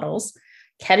animal models,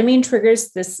 ketamine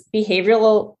triggers this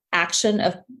behavioral action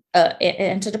of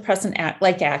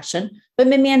antidepressant-like action, but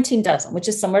memantine doesn't, which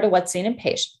is similar to what's seen in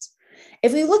patients.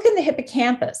 If we look in the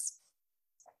hippocampus,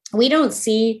 we don't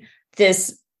see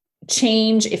this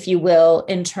change, if you will,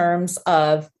 in terms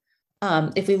of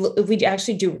if we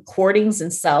actually do recordings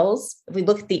in cells, if we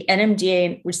look at the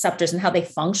NMDA receptors and how they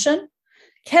function,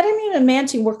 ketamine and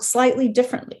memantine work slightly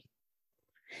differently.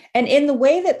 And in the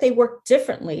way that they work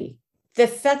differently, the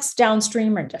effects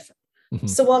downstream are different. Mm-hmm.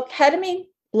 So while ketamine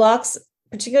blocks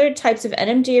particular types of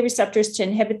NMDA receptors to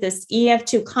inhibit this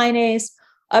EF2 kinase,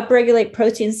 upregulate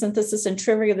protein synthesis, and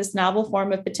trigger this novel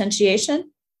form of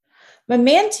potentiation,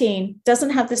 memantine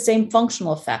doesn't have the same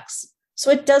functional effects.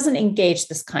 So it doesn't engage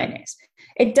this kinase.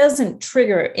 It doesn't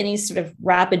trigger any sort of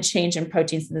rapid change in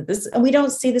protein synthesis, and we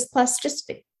don't see this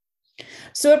plasticity.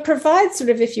 So it provides sort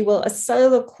of, if you will, a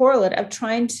cellular correlate of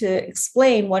trying to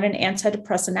explain what an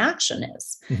antidepressant action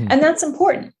is. Mm-hmm. And that's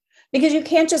important because you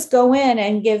can't just go in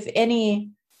and give any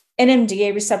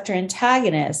NMDA receptor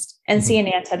antagonist and see an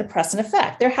antidepressant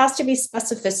effect. There has to be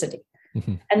specificity.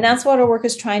 Mm-hmm. And that's what our work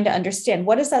is trying to understand.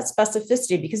 What is that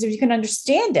specificity? Because if you can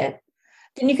understand it,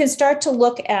 then you can start to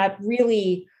look at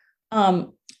really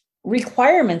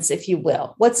requirements, if you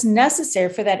will, what's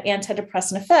necessary for that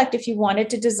antidepressant effect if you wanted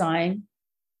to design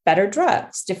better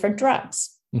drugs, different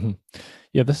drugs. Mm-hmm.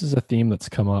 Yeah, this is a theme that's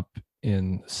come up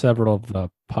in several of the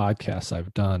podcasts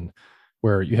I've done,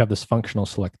 where you have this functional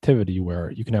selectivity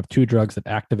where you can have two drugs that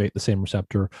activate the same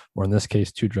receptor, or in this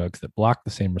case, two drugs that block the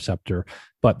same receptor,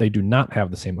 but they do not have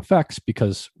the same effects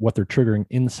because what they're triggering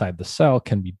inside the cell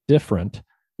can be different,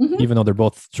 even though they're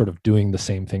both sort of doing the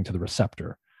same thing to the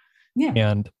receptor.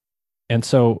 Yeah. And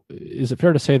so is it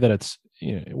fair to say that it's,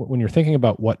 when you're thinking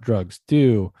about what drugs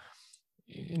do,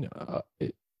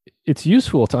 it's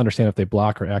useful to understand if they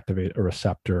block or activate a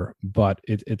receptor, but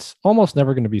it's almost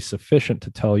never going to be sufficient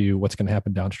to tell you what's going to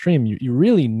happen downstream. You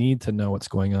really need to know what's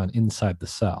going on inside the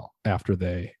cell after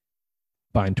they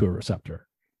bind to a receptor.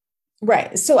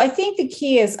 Right. So I think the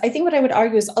key is, I think what I would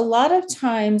argue is a lot of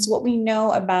times what we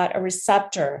know about a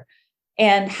receptor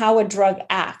and how a drug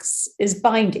acts is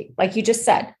binding. Like you just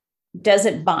said, does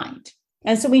it bind?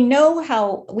 And so we know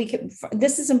how we can,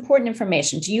 this is important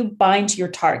information. Do you bind to your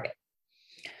target?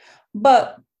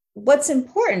 But what's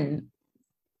important,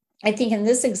 I think in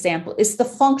this example, is the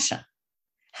function.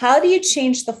 How do you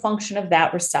change the function of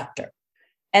that receptor?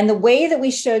 And the way that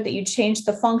we showed that you change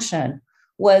the function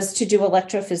was to do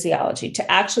electrophysiology,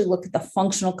 to actually look at the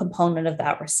functional component of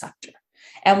that receptor.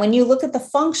 And when you look at the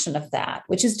function of that,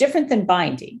 which is different than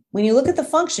binding, when you look at the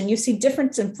function, you see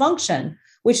difference in function,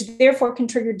 which therefore can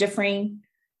trigger differing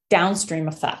downstream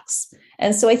effects.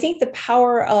 And so I think the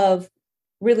power of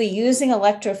really using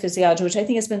electrophysiology, which I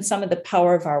think has been some of the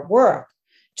power of our work,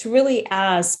 to really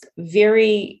ask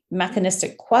very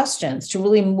mechanistic questions, to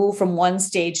really move from one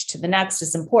stage to the next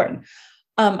is important.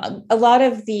 A lot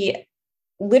of the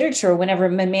literature, whenever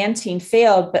memantine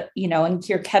failed, but, and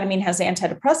here ketamine has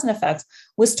antidepressant effects,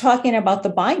 was talking about the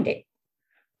binding.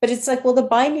 But it's like, well, the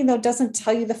binding, though, doesn't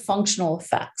tell you the functional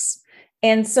effects.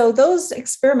 And so those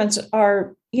experiments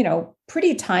are,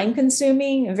 pretty time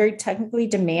consuming and very technically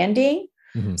demanding.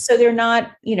 Mm-hmm. So they're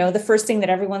not, the first thing that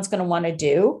everyone's going to want to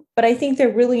do, but I think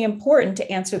they're really important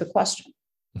to answer the question.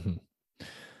 Mm-hmm.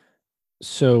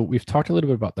 So we've talked a little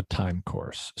bit about the time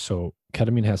course. So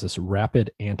ketamine has this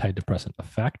rapid antidepressant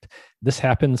effect. This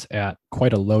happens at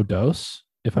quite a low dose,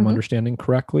 if I'm understanding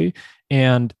correctly,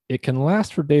 and it can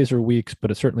last for days or weeks,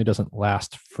 but it certainly doesn't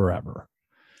last forever.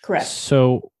 Correct.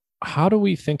 So how do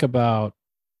we think about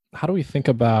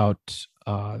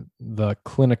the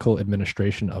clinical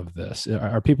administration of this?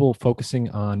 Are people focusing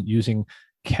on using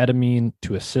ketamine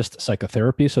to assist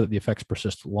psychotherapy so that the effects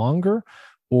persist longer,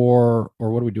 or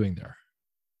what are we doing there?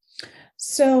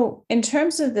 So in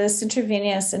terms of this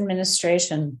intravenous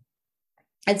administration,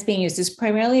 it's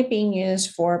primarily being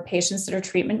used for patients that are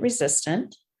treatment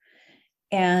resistant.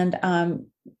 And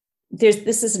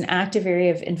this is an active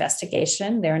area of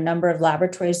investigation. There are a number of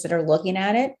laboratories that are looking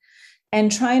at it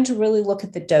and trying to really look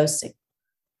at the dosing.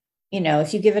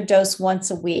 If you give a dose once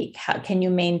a week, how can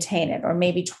you maintain it? Or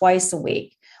maybe twice a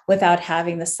week without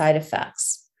having the side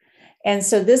effects? And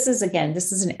so this is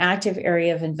an active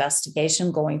area of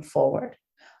investigation going forward.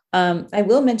 I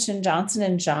will mention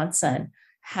Johnson & Johnson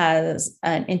has,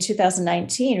 in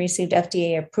 2019, received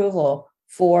FDA approval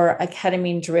for a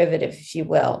ketamine derivative, if you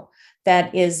will,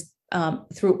 that is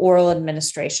through oral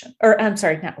administration, or I'm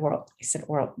sorry, not oral, I said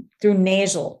oral, through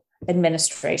nasal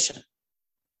administration.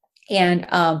 And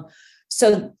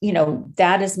so,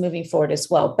 that is moving forward as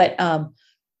well. But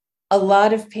a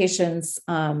lot of patients,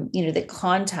 that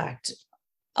contact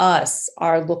us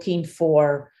are looking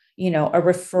for, a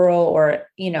referral or,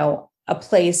 a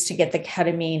place to get the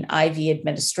ketamine IV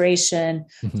administration,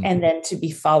 and then to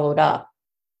be followed up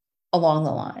along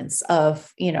the lines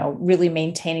of, really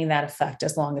maintaining that effect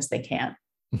as long as they can.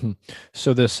 Mm-hmm.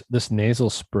 So this nasal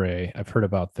spray, I've heard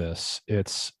about this.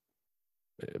 It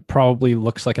probably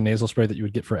looks like a nasal spray that you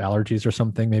would get for allergies or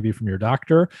something, maybe from your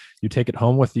doctor. You take it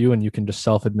home with you and you can just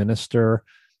self-administer,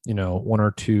 one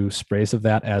or two sprays of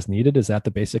that as needed. Is that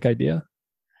the basic idea?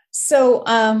 So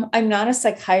I'm not a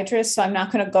psychiatrist, so I'm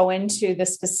not going to go into the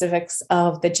specifics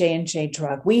of the J&J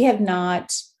drug. We have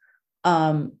not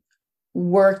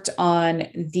worked on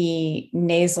the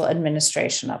nasal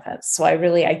administration of it. So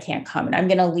I can't comment. I'm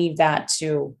going to leave that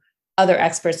to other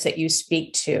experts that you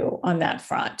speak to on that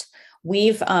front.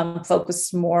 We've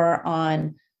focused more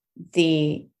on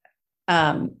the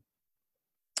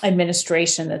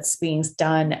administration that's being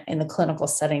done in the clinical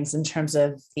settings in terms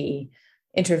of the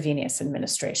intravenous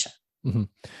administration. Mm-hmm.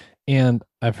 And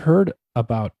I've heard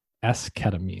about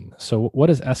S-ketamine. So what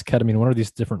is S-ketamine? What are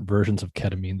these different versions of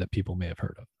ketamine that people may have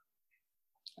heard of?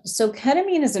 So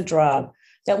ketamine is a drug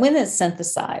that when it's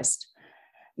synthesized,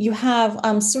 you have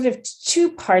sort of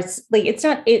two parts. Like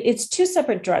it's two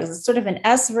separate drugs. It's sort of an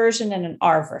S version and an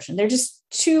R version. They're just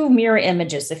two mirror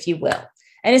images, if you will.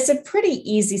 And it's a pretty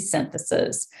easy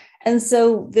synthesis. And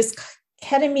so this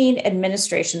ketamine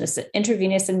administration, this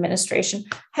intravenous administration,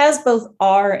 has both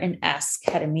R and S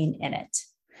ketamine in it.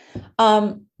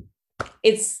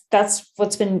 That's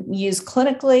what's been used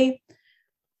clinically.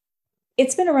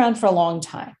 It's been around for a long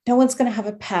time. No one's going to have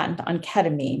a patent on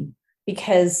ketamine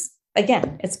because,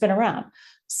 again, it's been around.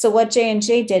 So what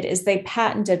J&J did is they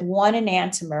patented one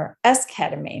enantiomer,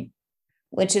 S-ketamine,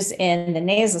 which is in the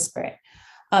nasal spray.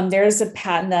 There's a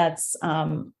patent that's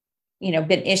been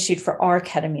issued for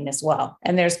R-ketamine as well,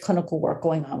 and there's clinical work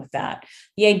going on with that.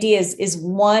 The idea is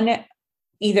one,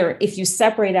 either if you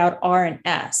separate out R and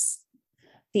S,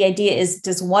 the idea is,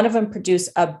 does one of them produce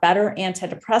a better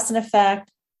antidepressant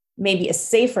effect, maybe a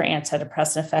safer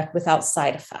antidepressant effect without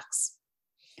side effects?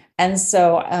 And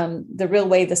so the real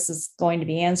way this is going to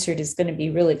be answered is going to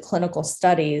be really clinical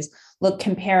studies,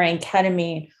 comparing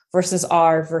ketamine versus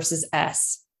R versus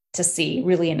S to see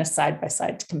really in a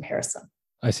side-by-side comparison.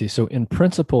 I see. So in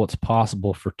principle, it's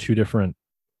possible for two different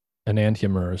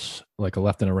enantiomers, like a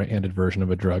left and a right-handed version of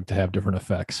a drug, to have different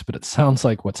effects. But it sounds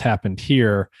like what's happened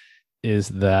here is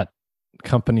that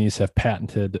companies have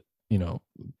patented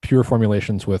pure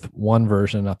formulations with one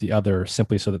version, not the other,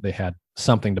 simply so that they had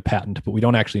something to patent, but we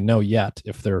don't actually know yet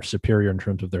if they're superior in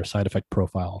terms of their side effect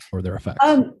profile or their effects.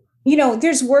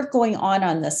 There's work going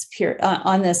on this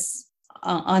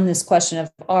on this question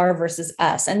of R versus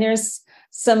S, and there's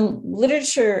some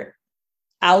literature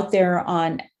out there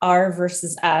on R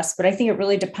versus S, but I think it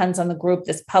really depends on the group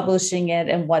that's publishing it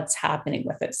and what's happening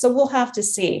with it. So we'll have to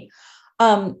see.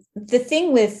 The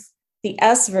thing with the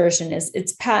S version is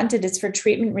it's patented, it's for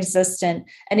treatment resistant.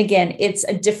 And again, it's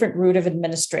a different route of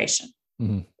administration.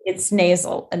 Mm-hmm. It's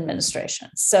nasal administration.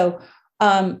 So,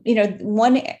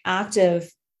 one active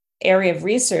area of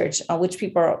research which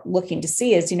people are looking to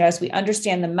see is, as we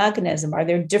understand the mechanism, are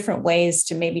there different ways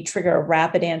to maybe trigger a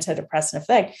rapid antidepressant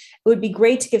effect? It would be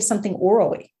great to give something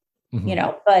orally,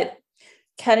 mm-hmm. But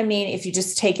ketamine, if you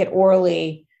just take it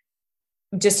orally,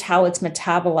 just how it's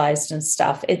metabolized and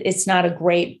stuff, it's not a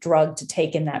great drug to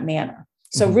take in that manner.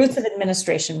 So mm-hmm. routes of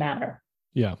administration matter.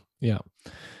 Yeah. Yeah.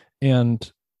 And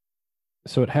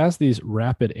so it has these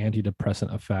rapid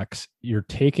antidepressant effects. You're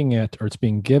taking it, or it's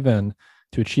being given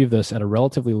to achieve this at a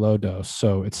relatively low dose.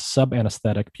 So it's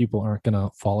sub-anesthetic. People aren't going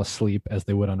to fall asleep as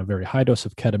they would on a very high dose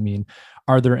of ketamine.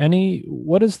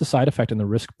 What does the side effect and the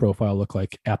risk profile look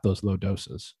like at those low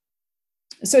doses?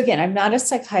 So again, I'm not a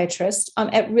psychiatrist.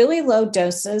 At really low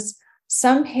doses,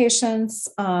 some patients,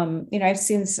 I've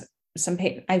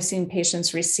seen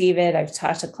patients receive it. I've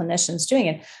talked to clinicians doing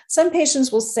it. Some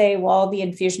patients will say, while the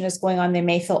infusion is going on, they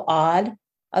may feel odd.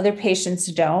 Other patients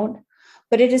don't.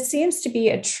 But it seems to be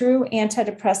a true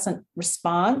antidepressant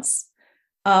response.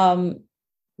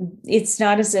 It's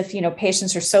not as if,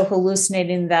 patients are so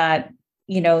hallucinating that,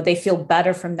 they feel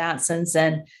better from that sense.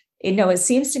 And it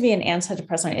seems to be an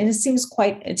antidepressant, and it seems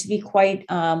to be quite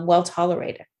well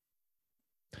tolerated.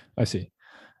 I see.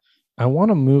 I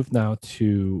want to move now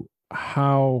to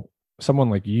how someone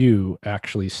like you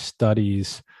actually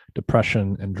studies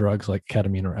depression and drugs like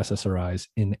ketamine or SSRIs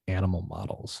in animal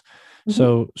models. Mm-hmm.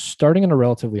 So starting at a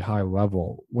relatively high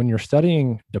level, when you're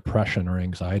studying depression or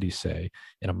anxiety, say,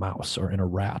 in a mouse or in a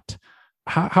rat,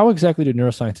 how exactly do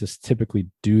neuroscientists typically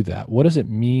do that? What does it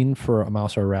mean for a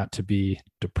mouse or a rat to be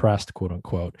depressed, quote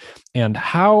unquote? And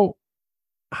how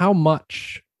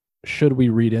much should we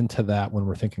read into that when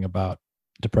we're thinking about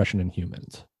depression in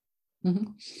humans?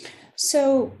 Mm-hmm.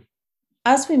 So,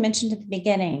 as we mentioned at the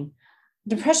beginning,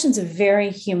 depression is a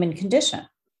very human condition.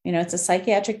 It's a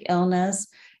psychiatric illness,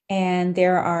 and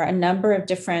there are a number of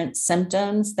different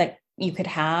symptoms that you could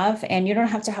have, and you don't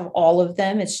have to have all of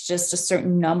them. It's just a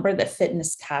certain number that fit in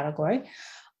this category.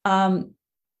 And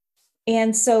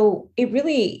so it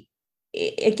really,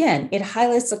 it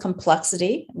highlights the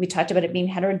complexity. We talked about it being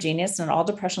heterogeneous, and all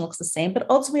depression looks the same, but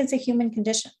ultimately it's a human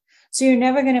condition. So you're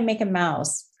never going to make a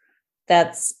mouse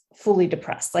that's fully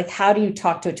depressed. Like, how do you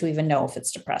talk to it to even know if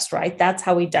it's depressed, right? That's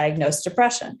how we diagnose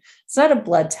depression. It's not a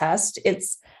blood test.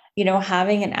 It's,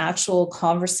 having an actual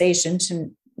conversation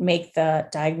to make the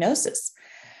diagnosis.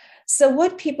 So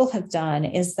what people have done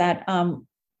is that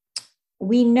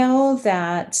we know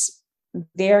that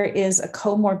there is a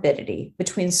comorbidity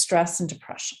between stress and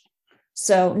depression.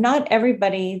 So not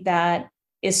everybody that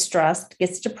is stressed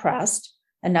gets depressed,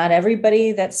 and not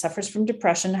everybody that suffers from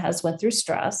depression has went through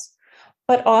stress,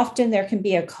 but often there can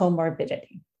be a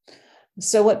comorbidity.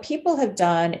 So what people have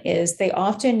done is they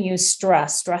often use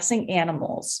stressing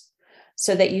animals,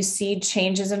 so that you see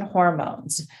changes in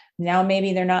hormones. Now,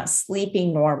 maybe they're not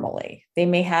sleeping normally. They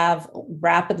may have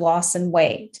rapid loss in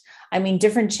weight. I mean,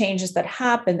 different changes that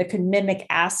happen that could mimic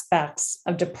aspects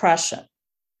of depression.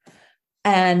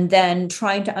 And then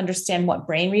trying to understand what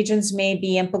brain regions may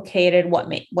be implicated,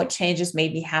 what changes may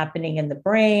be happening in the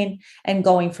brain, and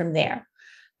going from there.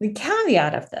 The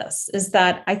caveat of this is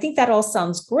that I think that all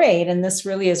sounds great, and this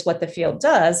really is what the field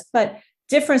does, but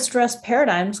different stress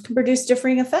paradigms can produce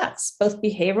differing effects, both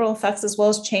behavioral effects as well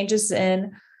as changes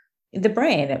in the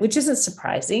brain, which isn't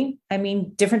surprising. I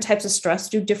mean, different types of stress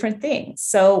do different things.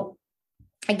 So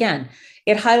again,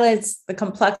 it highlights the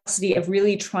complexity of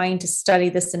really trying to study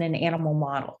this in an animal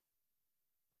model.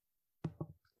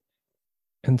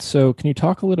 And so can you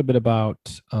talk a little bit about,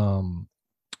 so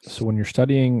when you're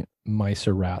studying mice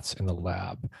or rats in the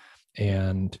lab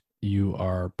and you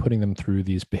are putting them through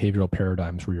these behavioral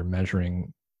paradigms where you're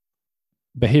measuring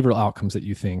behavioral outcomes that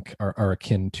you think are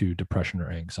akin to depression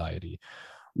or anxiety,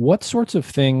 what sorts of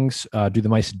things do the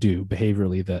mice do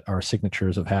behaviorally that are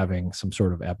signatures of having some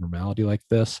sort of abnormality like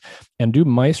this? And do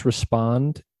mice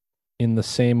respond in the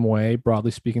same way, broadly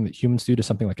speaking, that humans do to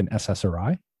something like an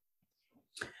SSRI?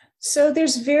 So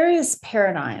there's various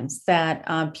paradigms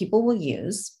that people will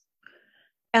use.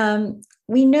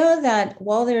 We know that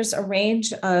while there's a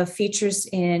range of features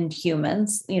in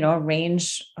humans, a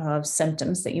range of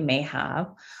symptoms that you may have,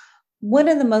 one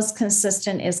of the most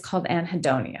consistent is called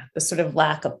anhedonia, the sort of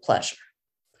lack of pleasure.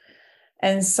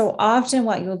 And so often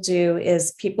what you'll do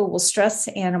is people will stress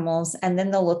animals and then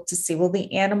they'll look to see, will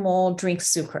the animal drink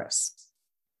sucrose?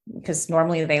 Because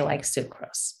normally they like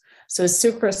sucrose. So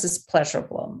sucrose is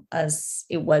pleasurable as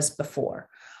it was before.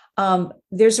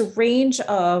 There's a range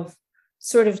of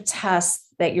sort of tests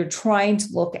that you're trying to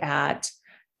look at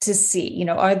to see,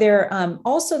 are there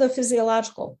also the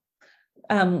physiological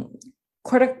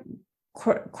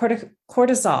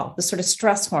cortisol, the sort of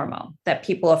stress hormone that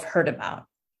people have heard about.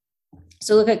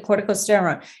 So look at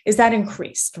corticosteroid. Is that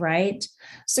increased, right?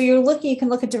 So you can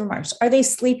look at different markers. Are they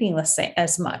sleeping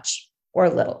as much or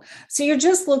little? So you're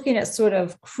just looking at sort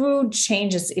of crude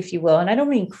changes, if you will. And I don't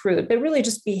mean crude, but really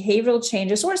just behavioral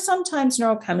changes or sometimes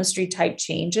neurochemistry type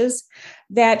changes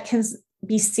that can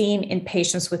be seen in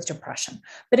patients with depression.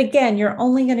 But again, you're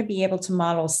only going to be able to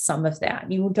model some of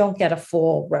that. You don't get a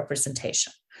full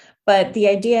representation. But the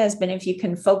idea has been if you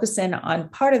can focus in on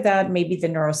part of that, maybe the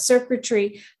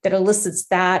neurocircuitry that elicits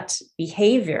that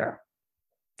behavior,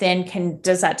 then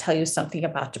does that tell you something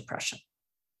about depression?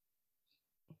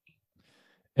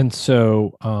 And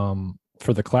so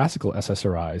for the classical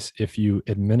SSRIs, if you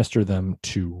administer them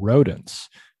to rodents,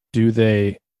 do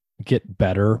they get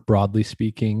better, broadly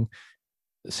speaking,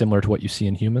 similar to what you see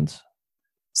in humans?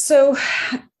 So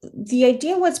the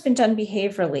idea what's been done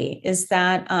behaviorally is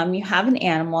that you have an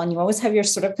animal and you always have your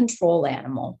sort of control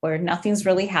animal where nothing's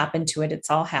really happened to it. It's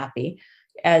all happy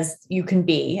as you can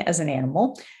be as an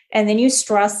animal. And then you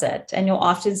stress it and you'll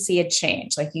often see a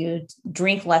change, like you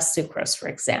drink less sucrose, for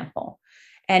example.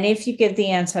 And if you give the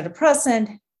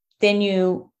antidepressant, then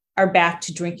you are back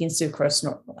to drinking sucrose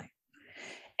normally.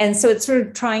 And so it's sort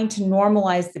of trying to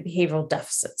normalize the behavioral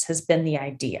deficits has been the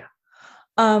idea.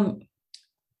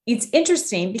 It's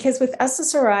interesting because with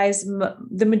SSRIs,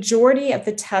 the majority of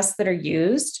the tests that are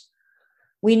used,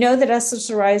 we know that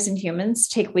SSRIs in humans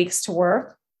take weeks to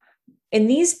work. In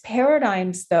these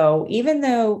paradigms, though, even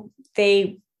though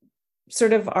they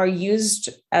sort of are used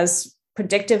as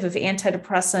predictive of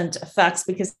antidepressant effects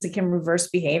because they can reverse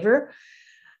behavior,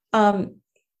 in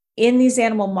these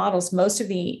animal models, most of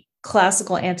the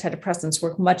classical antidepressants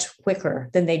work much quicker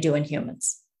than they do in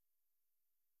humans.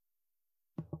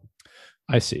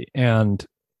 I see. And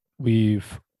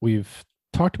we've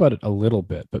talked about it a little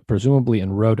bit, but presumably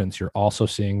in rodents, you're also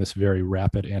seeing this very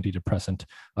rapid antidepressant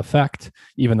effect,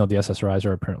 even though the SSRIs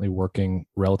are apparently working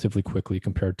relatively quickly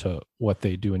compared to what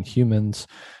they do in humans.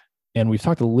 And we've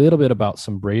talked a little bit about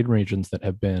some brain regions that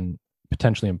have been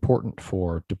potentially important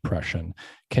for depression.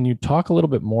 Can you talk a little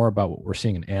bit more about what we're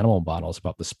seeing in animal models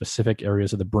about the specific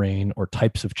areas of the brain or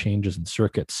types of changes in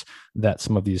circuits that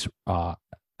some of these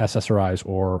SSRIs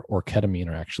or ketamine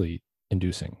are actually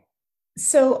inducing?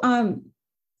 So,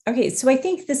 okay, so I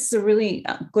think this is a really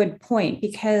good point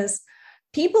because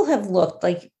people have looked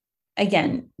like,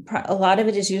 again, a lot of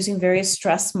it is using various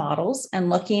stress models and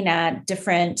looking at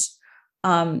different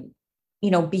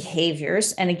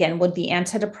behaviors. And again, would the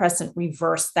antidepressant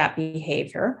reverse that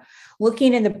behavior?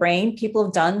 Looking in the brain, people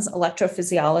have done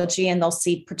electrophysiology and they'll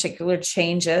see particular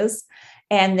changes.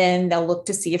 And then they'll look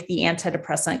to see if the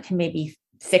antidepressant can maybe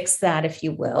fix that, if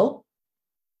you will.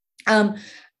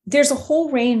 There's a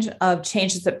whole range of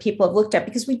changes that people have looked at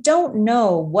because we don't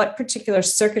know what particular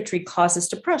circuitry causes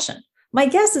depression. My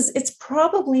guess is it's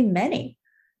probably many,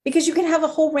 because you can have a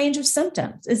whole range of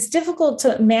symptoms. It's difficult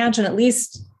to imagine, at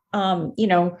least, from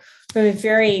a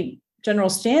very general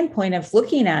standpoint of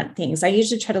looking at things. I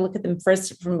usually try to look at them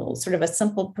first from sort of a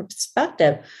simple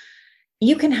perspective.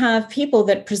 You can have people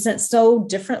that present so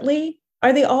differently.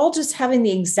 Are they all just having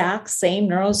the exact same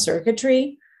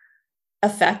neurocircuitry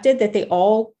affected that they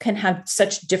all can have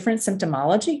such different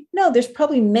symptomology? No, there's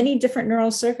probably many different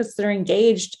neural circuits that are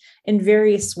engaged in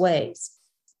various ways.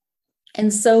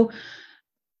 And so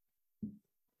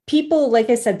people, like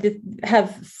I said,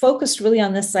 have focused really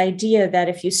on this idea that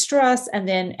if you stress, and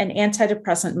then an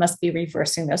antidepressant must be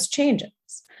reversing those changes.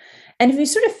 And if you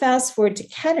sort of fast forward to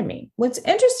ketamine, what's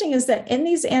interesting is that in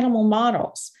these animal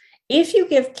models, if you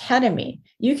give ketamine,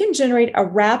 you can generate a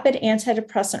rapid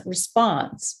antidepressant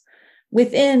response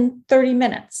within 30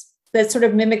 minutes. That sort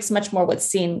of mimics much more what's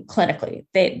seen clinically.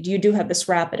 You do have this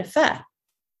rapid effect.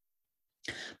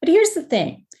 But here's the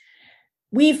thing.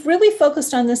 We've really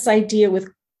focused on this idea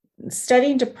with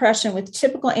studying depression with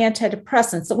typical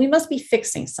antidepressants that we must be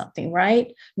fixing something,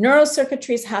 right?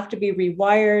 Neurocircuitries have to be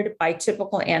rewired by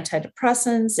typical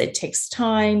antidepressants. It takes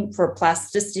time for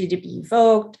plasticity to be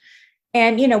evoked.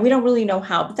 And, we don't really know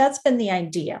how, but that's been the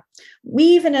idea.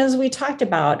 Even as we talked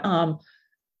about,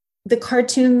 the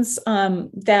cartoons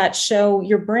that show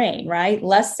your brain, right?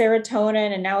 Less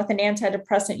serotonin, and now with an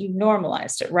antidepressant, you've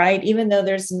normalized it, right? Even though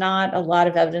there's not a lot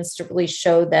of evidence to really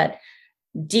show that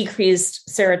decreased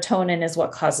serotonin is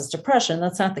what causes depression.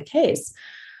 That's not the case,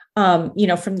 from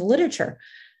the literature.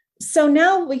 So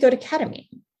now we go to ketamine.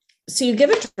 So you give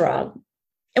a drug,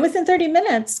 and within 30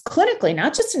 minutes, clinically,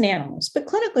 not just in animals, but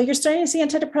clinically, you're starting to see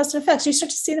antidepressant effects. You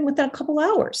start to see them within a couple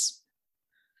hours.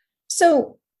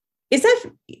 So is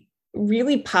that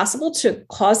really possible to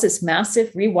cause this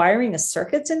massive rewiring of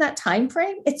circuits in that time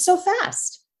frame? It's so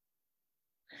fast.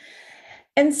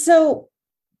 And so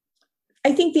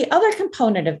I think the other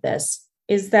component of this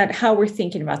is that how we're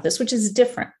thinking about this, which is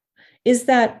different, is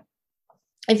that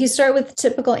if you start with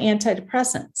typical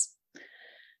antidepressants,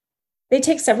 they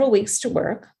take several weeks to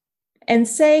work. And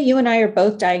say you and I are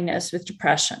both diagnosed with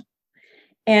depression,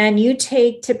 and you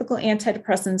take typical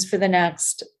antidepressants for the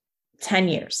next 10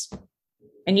 years.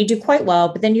 And you do quite well,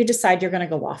 but then you decide you're going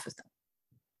to go off of them.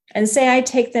 And say I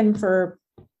take them for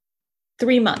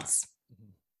 3 months.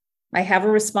 I have a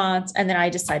response, and then I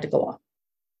decide to go off.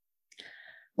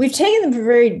 We've taken them for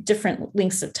very different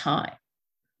lengths of time.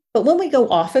 But when we go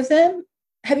off of them,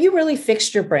 have you really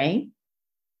fixed your brain?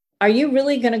 Are you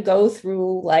really going to go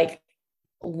through like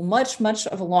much, much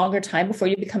of a longer time before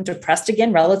you become depressed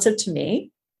again relative to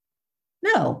me?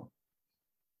 No.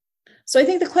 So I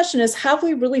think the question is, have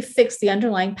we really fixed the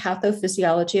underlying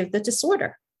pathophysiology of the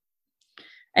disorder?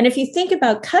 And if you think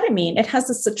about ketamine, it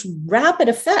has such rapid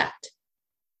effect.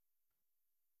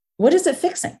 What is it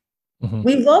fixing? Mm-hmm.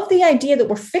 We love the idea that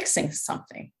we're fixing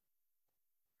something,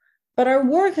 but our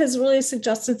work has really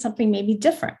suggested something maybe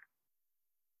different.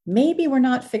 Maybe we're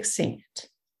not fixing it.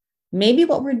 Maybe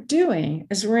what we're doing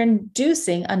is we're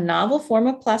inducing a novel form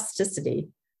of plasticity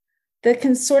that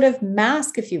can sort of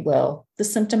mask, if you will, the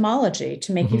symptomology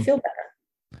to make mm-hmm. you feel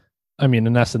better. I mean,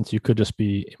 in essence, you could just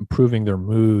be improving their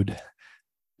mood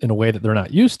in a way that they're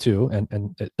not used to.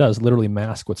 And it does literally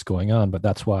mask what's going on, but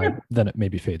that's why then it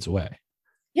maybe fades away.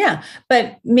 Yeah,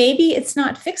 but maybe it's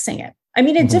not fixing it. I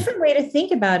mean, a different way to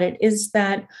think about it is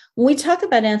that when we talk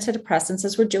about antidepressants,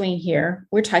 as we're doing here,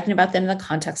 we're talking about them in the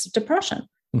context of depression.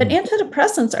 But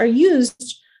antidepressants are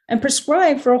used and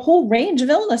prescribed for a whole range of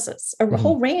illnesses, a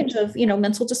whole range of,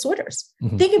 mental disorders.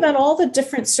 Think about all the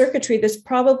different circuitry that's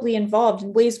probably involved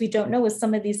in ways we don't know with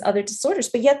some of these other disorders,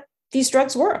 but yet these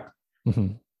drugs work.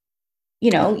 You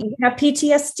have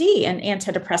PTSD and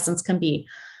antidepressants can be.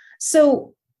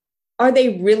 So are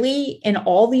they really in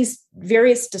all these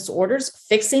various disorders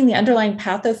fixing the underlying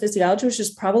pathophysiology, which is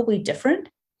probably different?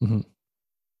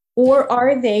 Or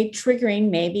are they triggering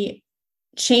maybe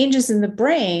changes in the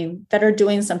brain that are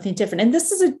doing something different? And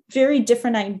this is a very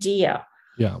different idea.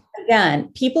 Yeah.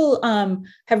 Again, people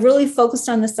have really focused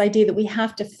on this idea that we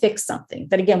have to fix something,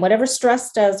 that again, whatever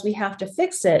stress does, we have to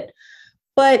fix it.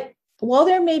 But while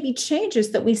there may be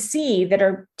changes that we see that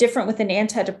are different with an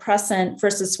antidepressant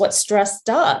versus what stress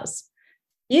does,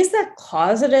 is that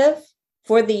causative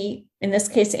for the, in this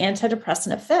case,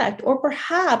 antidepressant effect? Or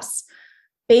perhaps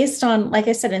based on, like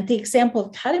I said, in the example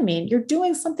of ketamine, you're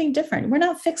doing something different. We're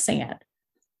not fixing it,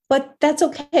 but that's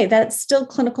okay. That's still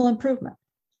clinical improvement.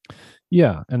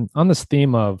 Yeah. And on this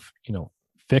theme of,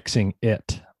 fixing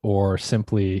it or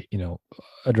simply,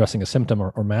 addressing a symptom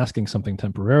or masking something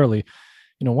temporarily,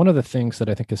 one of the things that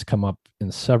I think has come up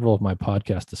in several of my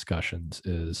podcast discussions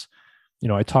is,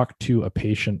 I talked to a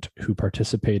patient who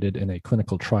participated in a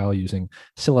clinical trial using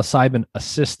psilocybin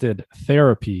assisted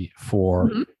therapy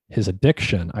for his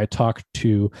addiction. I talked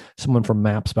to someone from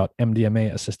MAPS about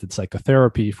MDMA assisted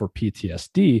psychotherapy for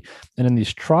PTSD. And in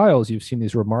these trials, you've seen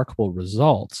these remarkable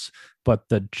results. But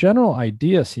the general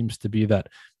idea seems to be that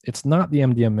it's not the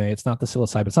MDMA, it's not the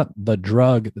psilocybin, it's not the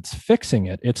drug that's fixing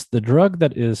it. It's the drug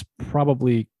that is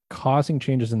probably causing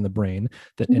changes in the brain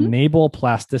that enable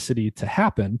plasticity to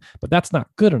happen, but that's not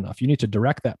good enough. You need to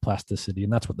direct that plasticity,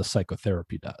 and that's what the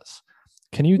psychotherapy does.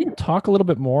 Can you talk a little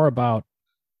bit more about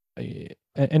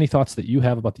any thoughts that you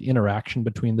have about the interaction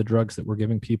between the drugs that we're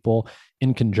giving people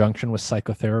in conjunction with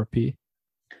psychotherapy?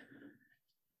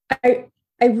 I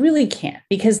really can't,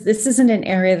 because this isn't an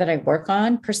area that I work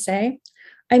on per se.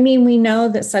 I mean, we know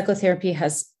that psychotherapy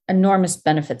has enormous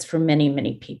benefits for many,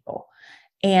 many people.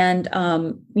 And,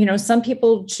 some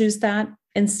people choose that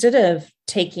instead of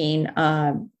taking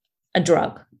a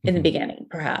drug in the beginning,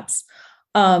 perhaps.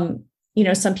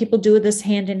 Some people do this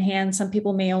hand in hand. Some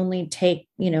people may only take,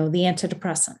 the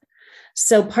antidepressant.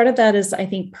 So part of that is, I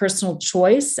think, personal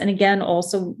choice. And again,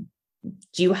 also,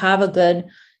 do you have a good,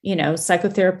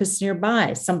 psychotherapist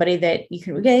nearby, somebody that you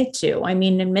can relate to? I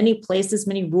mean, in many places,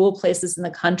 many rural places in the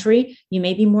country, you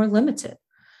may be more limited.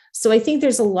 So I think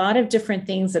there's a lot of different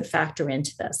things that factor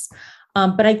into this.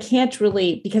 But I can't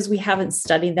really, because we haven't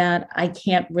studied that, I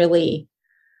can't really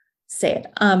say it.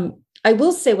 I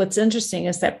will say what's interesting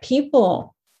is that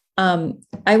people,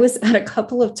 I was at a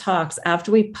couple of talks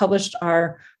after we published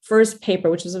our first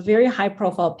paper, which was a very high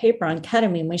profile paper on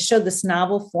ketamine. We showed this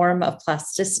novel form of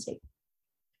plasticity.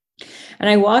 And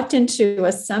I walked into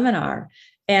a seminar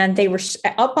and they were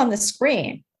up on the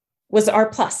screen was our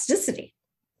plasticity.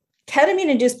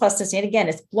 Ketamine-induced plasticity, and again,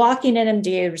 it's blocking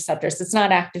NMDA receptors. It's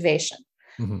not activation.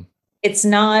 It's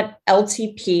not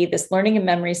LTP, this learning and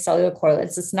memory cellular correlate.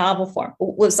 It's this novel form.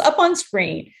 What was up on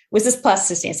screen was this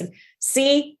plasticity. I said,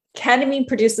 see, ketamine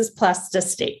produces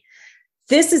plasticity.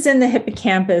 This is in the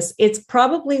hippocampus. It's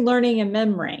probably learning and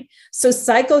memory. So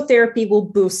psychotherapy will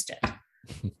boost it.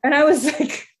 And I was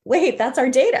like, wait, that's our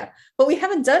data. But we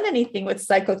haven't done anything with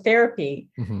psychotherapy.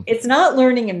 It's not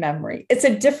learning and memory. It's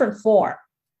a different form.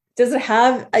 Does it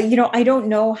have, I don't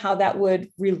know how that would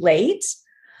relate,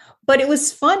 but it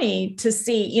was funny to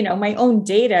see, my own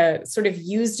data sort of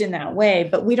used in that way,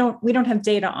 but we don't have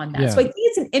data on that. Yeah. So I think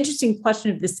it's an interesting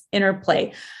question of this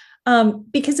interplay.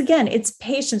 Because again, it's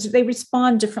patients, they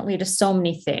respond differently to so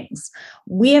many things.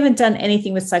 We haven't done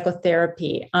anything with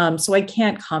psychotherapy. So I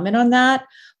can't comment on that.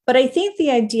 But I think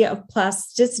the idea of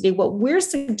plasticity, what we're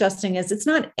suggesting is it's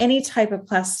not any type of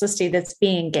plasticity that's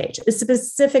being engaged. It's a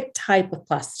specific type of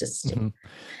plasticity.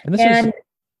 And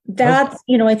that's,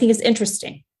 I think is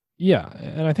interesting. Yeah.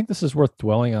 And I think this is worth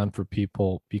dwelling on for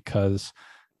people because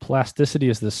plasticity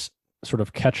is this sort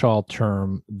of catch-all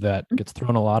term that gets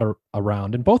thrown a lot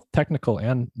around in both technical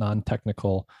and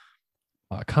non-technical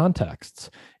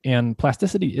contexts. And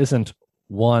plasticity isn't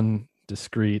one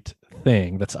discrete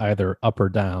thing that's either up or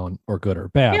down or good or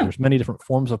bad. Yeah. There's many different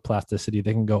forms of plasticity.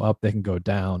 They can go up, they can go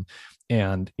down.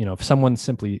 And, if someone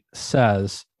simply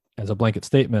says as a blanket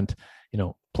statement,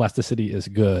 plasticity is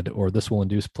good, or this will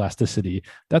induce plasticity,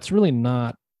 that's really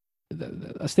not,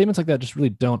 statements like that just really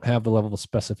don't have the level of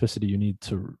specificity you need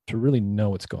to really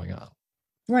know what's going on.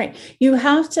 Right. You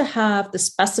have to have the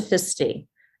specificity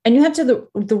and you have to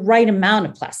have the right amount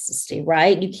of plasticity,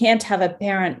 right? You can't have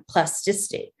apparent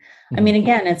plasticity. I mean,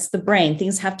 again, it's the brain.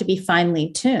 Things have to be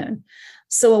finely tuned.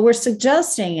 So what we're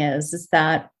suggesting is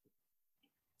that,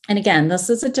 and again, this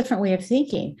is a different way of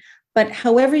thinking, but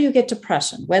however you get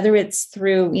depression, whether it's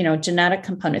through, genetic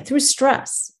component, through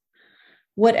stress,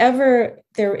 whatever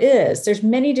there is, there's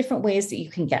many different ways that you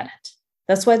can get it.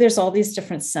 That's why there's all these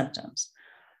different symptoms.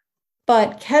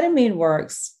 But ketamine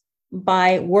works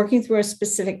by working through a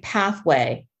specific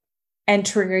pathway and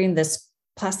triggering this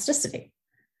plasticity.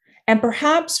 And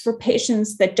perhaps for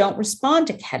patients that don't respond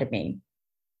to ketamine,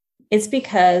 it's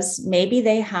because maybe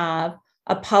they have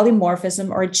a polymorphism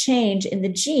or a change in the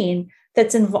gene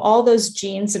that's in all those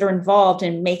genes that are involved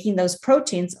in making those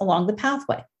proteins along the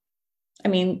pathway. I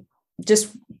mean,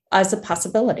 just as a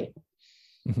possibility.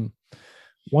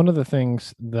 One of the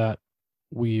things that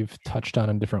we've touched on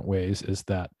in different ways is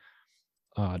that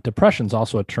depression is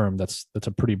also a term that's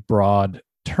a pretty broad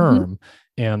term.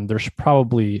 And there's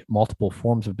probably multiple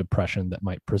forms of depression that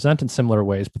might present in similar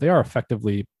ways, but they are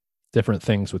effectively different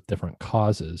things with different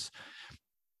causes.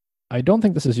 I don't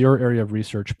think this is your area of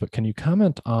research, but can you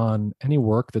comment on any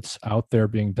work that's out there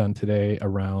being done today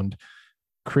around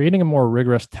creating a more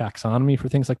rigorous taxonomy for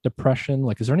things like depression?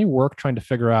 Like, is there any work trying to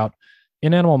figure out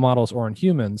in animal models or in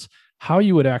humans how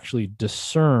you would actually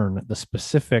discern the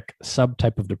specific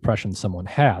subtype of depression someone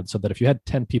had, so that if you had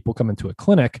 10 people come into a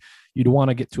clinic, you'd want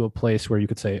to get to a place where you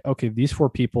could say, okay, these 4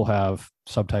 people have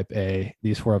subtype A,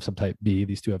 these 4 have subtype B,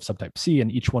 these 2 have subtype C,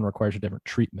 and each one requires a different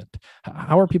treatment.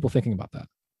 How are people thinking about that?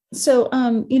 So,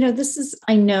 this is,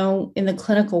 I know in the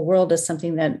clinical world, is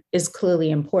something that is clearly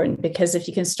important, because if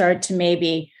you can start to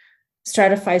maybe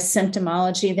stratify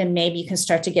symptomology, then maybe you can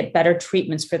start to get better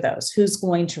treatments for those. Who's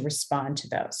going to respond to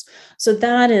those? So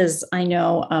that is, I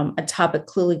know, a topic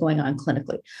clearly going on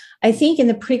clinically. I think in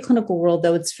the preclinical world,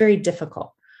 though, it's very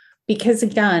difficult because,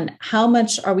 again, how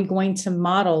much are we going to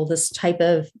model this type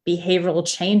of behavioral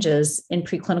changes in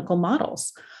preclinical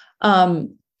models?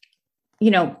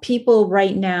 People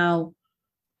right now,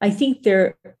 I think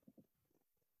there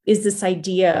is this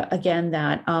idea, again,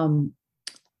 that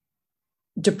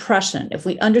depression, if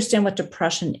we understand what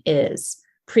depression is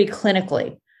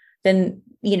preclinically, then,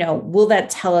 will that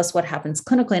tell us what happens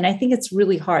clinically? And I think it's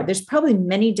really hard. There's probably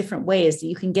many different ways that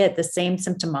you can get the same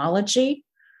symptomology.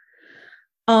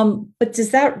 But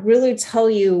does that really tell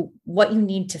you what you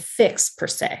need to fix per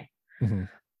se?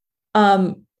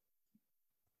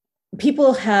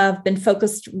 People have been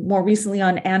focused more recently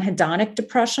on anhedonic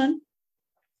depression,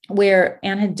 where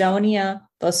anhedonia,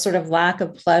 the sort of lack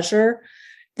of pleasure,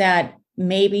 that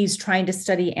maybe is trying to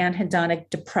study anhedonic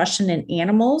depression in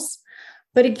animals.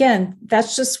 But again,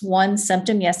 that's just one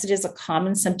symptom. Yes, it is a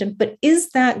common symptom, but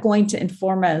is that going to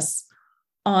inform us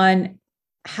on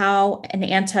how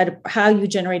you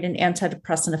generate an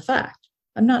antidepressant effect?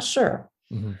 I'm not sure.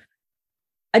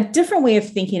 A different way of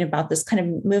thinking about this, kind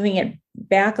of moving it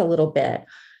back a little bit,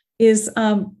 is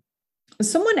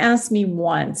someone asked me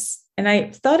once, and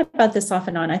I thought about this off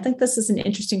and on. I think this is an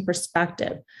interesting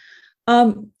perspective.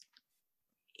 How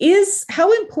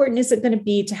important is it going to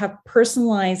be to have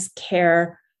personalized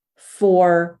care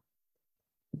for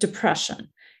depression?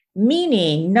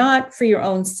 Meaning not for your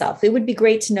own self. It would be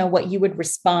great to know what you would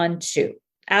respond to.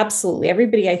 Absolutely.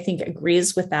 Everybody, I think,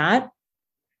 agrees with that.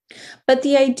 But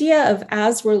the idea of,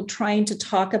 as we're trying to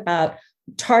talk about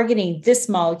targeting this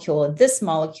molecule and this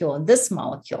molecule and this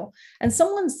molecule, and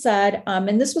someone said,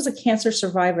 and this was a cancer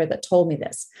survivor that told me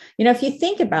this, if you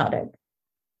think about it,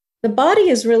 the body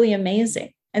is really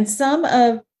amazing. And some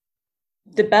of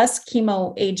the best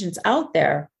chemo agents out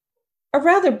there are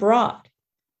rather broad,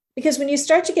 because when you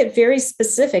start to get very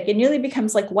specific, it nearly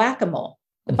becomes like whack-a-mole.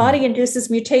 The body induces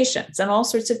mutations and all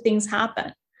sorts of things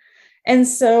happen. And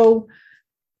so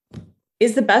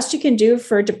is the best you can do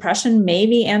for depression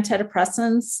maybe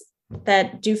antidepressants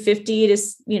that do 50 to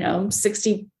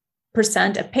 60%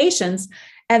 of patients,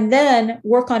 and then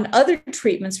work on other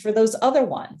treatments for those other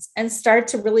ones and start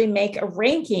to really make a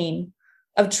ranking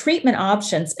of treatment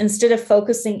options instead of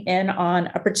focusing in on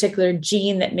a particular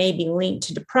gene that may be linked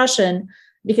to depression,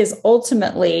 because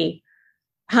ultimately,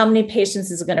 how many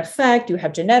patients is it going to affect? You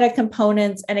have genetic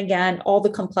components. And again, all the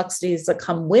complexities that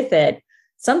come with it.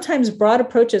 Sometimes broad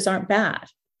approaches aren't bad.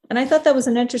 And I thought that was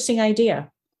an interesting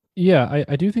idea. Yeah,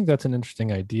 I do think that's an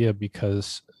interesting idea,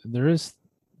 because there is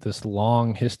this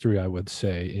long history, I would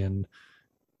say, in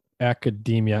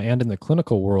academia and in the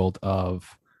clinical world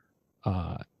of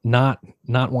not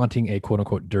wanting a quote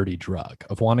unquote dirty drug,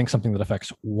 of wanting something that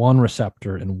affects one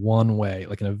receptor in one way,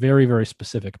 like in a very, very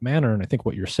specific manner. And I think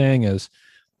what you're saying is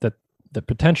that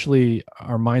potentially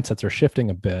our mindsets are shifting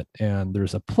a bit, and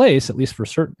there's a place, at least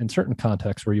in certain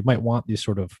contexts, where you might want these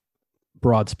sort of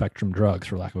broad spectrum drugs,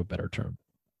 for lack of a better term.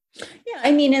 Yeah,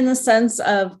 I mean, in the sense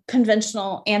of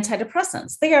conventional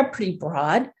antidepressants, they are pretty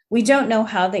broad. We don't know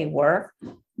how they work,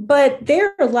 but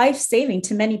they're life-saving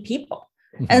to many people.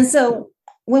 And so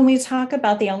when we talk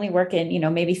about they only work in,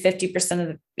 maybe 50% of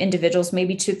the individuals,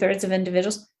 maybe 2/3 of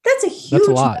individuals, that's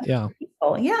a lot. Yeah.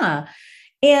 People. Yeah.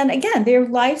 And again, they're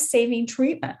life-saving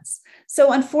treatments.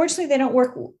 So unfortunately, they don't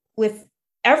work with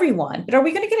everyone, but are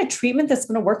we going to get a treatment that's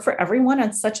going to work for everyone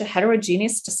on such a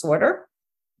heterogeneous disorder?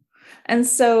 And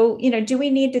so, do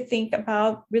we need to think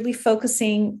about really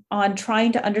focusing on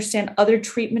trying to understand other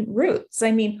treatment routes?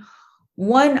 I mean,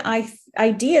 one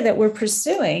idea that we're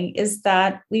pursuing is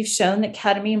that we've shown that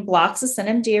ketamine blocks this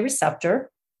NMDA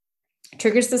receptor,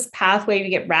 triggers this pathway to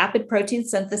get rapid protein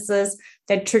synthesis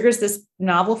that triggers this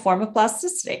novel form of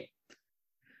plasticity.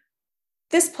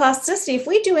 This plasticity, if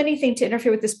we do anything to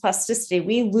interfere with this plasticity,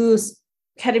 we lose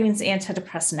ketamine's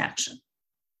antidepressant action.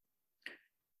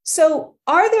 So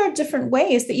are there different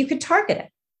ways that you could target it?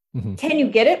 Mm-hmm. Can you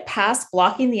get it past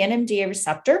blocking the NMDA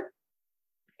receptor?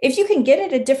 If you can get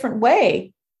it a different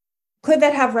way, could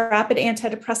that have rapid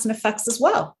antidepressant effects as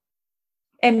well?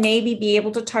 And maybe be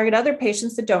able to target other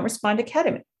patients that don't respond to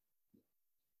ketamine.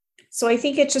 So I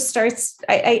think it just starts,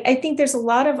 I think there's a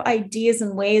lot of ideas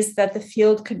and ways that the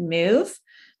field could move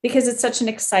because it's such an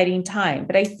exciting time.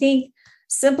 But I think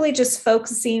simply just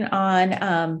focusing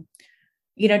on,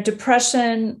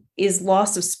 depression is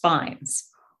loss of spines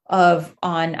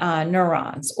on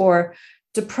neurons, or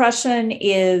depression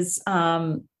is,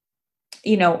 one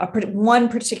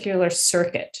particular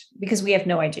circuit, because we have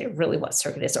no idea really what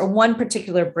circuit is, or one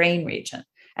particular brain region.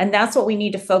 And that's what we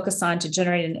need to focus on to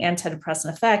generate an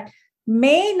antidepressant effect,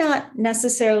 may not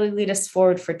necessarily lead us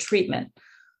forward for treatment.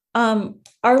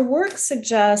 Our work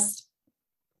suggests,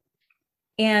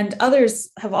 and others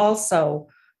have also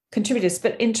contributed,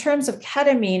 but in terms of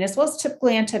ketamine, as well as typical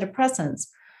antidepressants,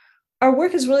 our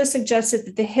work has really suggested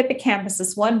that the hippocampus,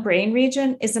 this one brain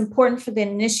region, is important for the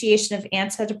initiation of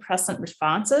antidepressant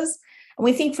responses. And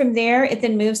we think from there, it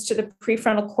then moves to the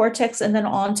prefrontal cortex and then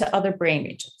on to other brain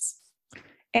regions.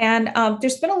 And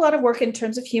there's been a lot of work in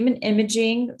terms of human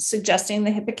imaging suggesting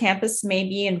the hippocampus may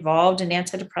be involved in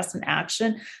antidepressant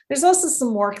action. There's also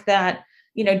some work that,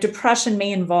 depression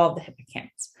may involve the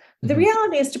hippocampus. Mm-hmm. The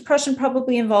reality is depression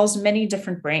probably involves many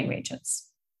different brain regions.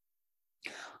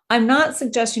 I'm not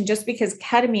suggesting just because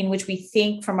ketamine, which we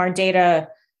think from our data,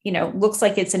 looks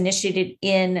like it's initiated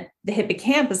in the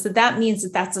hippocampus, that means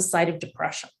that that's a site of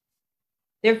depression.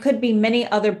 There could be many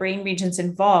other brain regions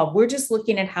involved. We're just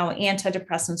looking at how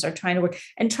antidepressants are trying to work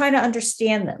and trying to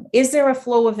understand them. Is there a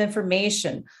flow of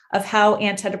information of how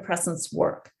antidepressants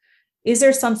work? Is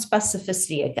there some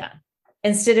specificity again,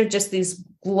 instead of just these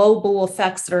global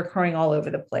effects that are occurring all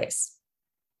over the place?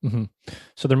 Mm-hmm.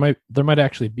 So there might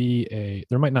actually be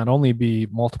there might not only be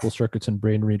multiple circuits and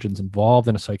brain regions involved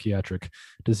in a psychiatric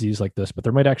disease like this, but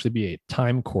there might actually be a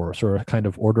time course or a kind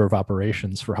of order of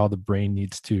operations for how the brain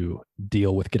needs to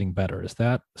deal with getting better. Is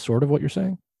that sort of what you're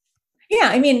saying? Yeah,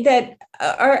 I mean that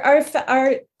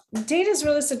our data is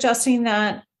really suggesting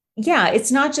that, yeah,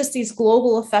 it's not just these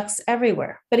global effects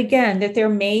everywhere, but again, that there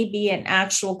may be an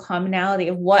actual commonality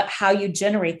of how you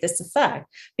generate this effect,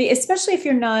 especially if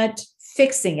you're not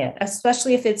fixing it,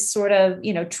 especially if it's sort of,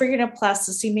 triggering a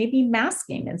plasticity, maybe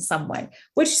masking in some way,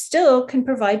 which still can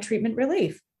provide treatment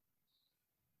relief.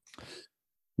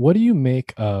 What do you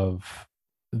make of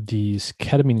these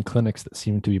ketamine clinics that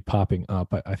seem to be popping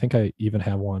up? I think I even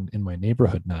have one in my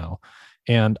neighborhood now,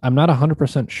 and I'm not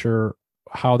 100% sure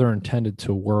how they're intended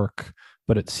to work,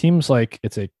 but it seems like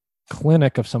it's a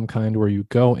clinic of some kind where you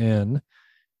go in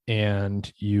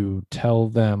and you tell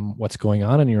them what's going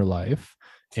on in your life,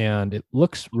 and it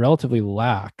looks relatively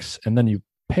lax, and then you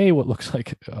pay what looks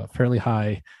like a fairly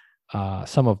high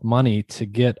sum of money to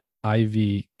get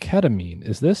IV ketamine.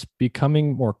 Is this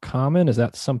becoming more common? Is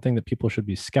that something that people should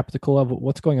be skeptical of?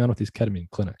 What's going on with these ketamine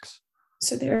clinics?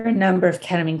 So there are a number of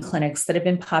ketamine clinics that have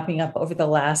been popping up over the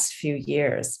last few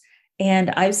years.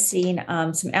 And I've seen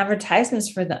some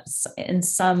advertisements for them in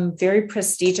some very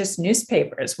prestigious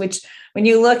newspapers, which when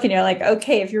you look and you're like,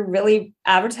 okay, if you're really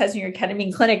advertising your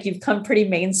ketamine clinic, you've come pretty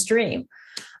mainstream.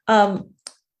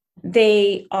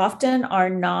 They often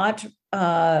are not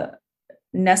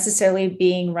necessarily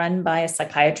being run by a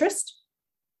psychiatrist.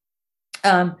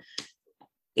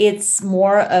 It's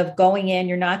more of going in,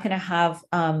 you're not going to have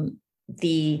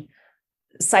the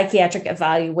psychiatric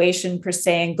evaluation per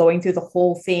se and going through the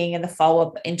whole thing and the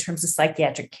follow-up in terms of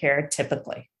psychiatric care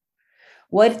typically.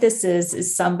 What this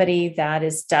is somebody that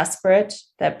is desperate,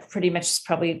 that pretty much is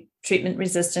probably treatment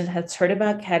resistant, has heard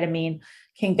about ketamine,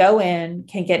 can go in,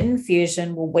 can get an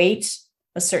infusion, will wait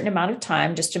a certain amount of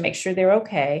time just to make sure they're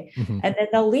okay. Mm-hmm. And then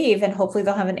they'll leave and hopefully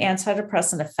they'll have an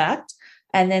antidepressant effect.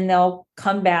 And then they'll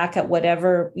come back at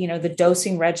whatever, the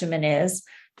dosing regimen is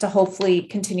to hopefully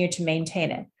continue to maintain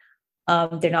it.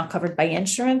 They're not covered by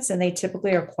insurance and they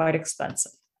typically are quite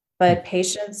expensive, but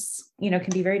patients,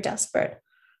 can be very desperate.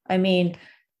 I mean,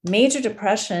 major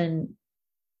depression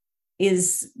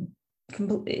is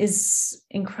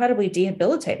incredibly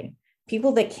debilitating.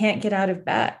 People that can't get out of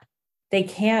bed, they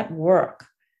can't work.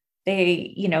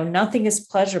 They, nothing is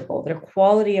pleasurable. Their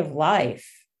quality of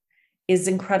life is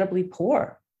incredibly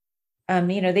poor.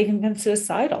 They can become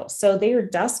suicidal. So they are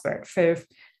desperate for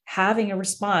having a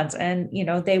response and,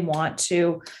 they want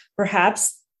to,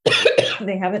 perhaps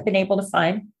they haven't been able to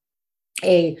find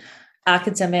a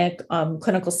academic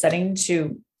clinical setting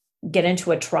to get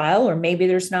into a trial, or maybe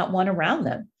there's not one around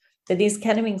them. But these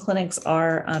ketamine clinics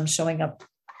are showing up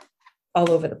all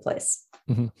over the place.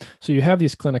 hmm So you have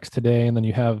these clinics today, and then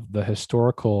you have the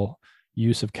historical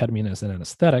use of ketamine as an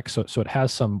anesthetic. So it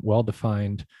has some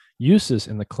well-defined uses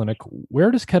in the clinic.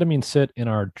 Where does ketamine sit in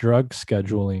our drug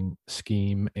scheduling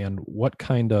scheme, and what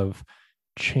kind of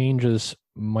changes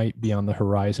might be on the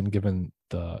horizon given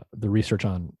the research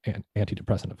on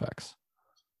antidepressant effects?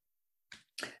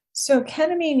 So,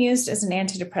 ketamine used as an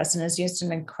antidepressant is used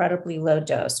in an incredibly low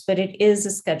dose, but it is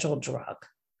a scheduled drug.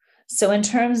 So, in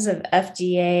terms of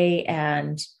FDA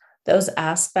and those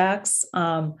aspects,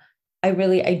 I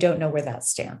don't know where that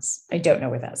stands. I don't know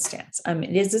where that stands.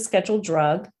 It is a scheduled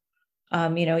drug.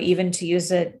 Even to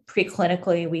use it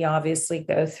preclinically, we obviously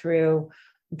go through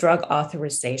drug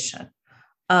authorization.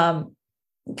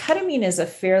 Ketamine is a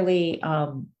fairly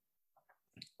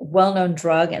well-known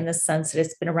drug in the sense that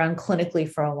it's been around clinically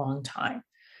for a long time.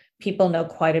 People know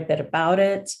quite a bit about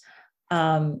it.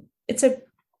 It's a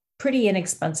pretty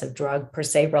inexpensive drug per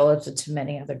se relative to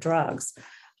many other drugs.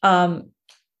 There's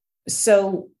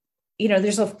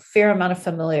a fair amount of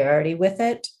familiarity with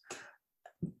it.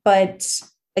 But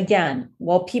again,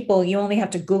 you only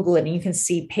have to Google it and you can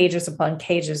see pages upon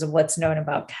pages of what's known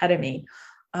about ketamine.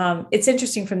 It's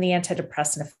interesting from the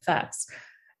antidepressant effects.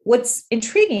 What's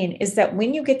intriguing is that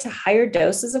when you get to higher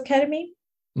doses of ketamine,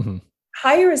 Mm-hmm.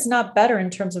 higher is not better in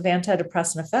terms of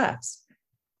antidepressant effects.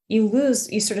 You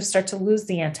sort of start to lose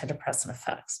the antidepressant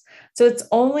effects. So it's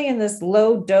only in this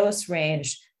low dose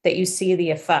range that you see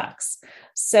the effects.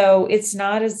 So it's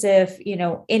not as if,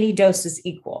 any dose is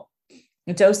equal.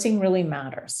 Dosing really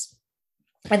matters.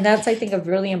 And that's, I think, a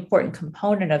really important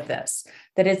component of this,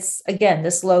 that it's, again,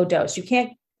 this low dose. You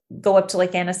can't go up to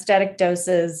like anesthetic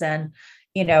doses and,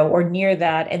 or near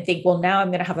that and think, well, now I'm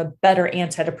going to have a better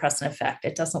antidepressant effect.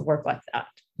 It doesn't work like that.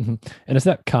 Mm-hmm. And is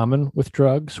that common with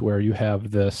drugs where you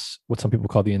have this, what some people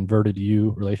call the inverted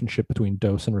U relationship between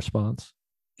dose and response?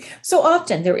 So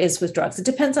often there is with drugs. It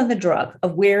depends on the drug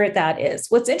of where that is.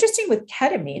 What's interesting with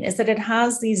ketamine is that it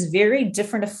has these very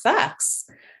different effects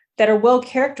that are well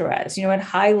characterized. At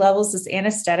high levels, this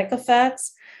anesthetic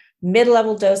effects,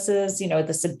 mid-level doses,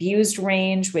 this abused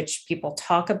range, which people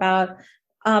talk about.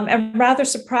 And rather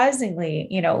surprisingly,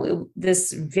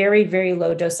 this very, very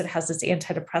low dose that has this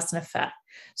antidepressant effect.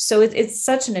 So it's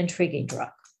such an intriguing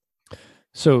drug.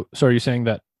 So are you saying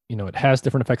that, it has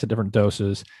different effects at different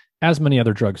doses, as many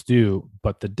other drugs do,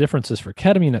 but the differences for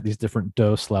ketamine at these different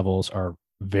dose levels are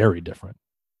very different?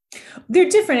 They're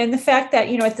different in the fact that,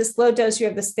 at this low dose, you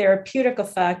have this therapeutic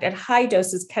effect. At high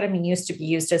doses, ketamine used to be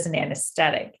used as an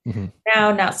anesthetic. Mm-hmm.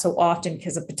 Now, not so often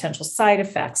because of potential side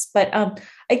effects. But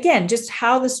again, just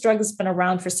how this drug has been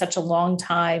around for such a long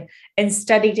time and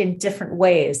studied in different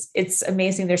ways. It's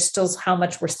amazing. There's still how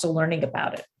much we're still learning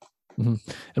about it. Mm-hmm.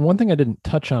 And one thing I didn't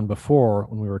touch on before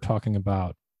when we were talking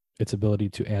about its ability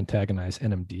to antagonize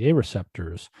NMDA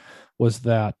receptors was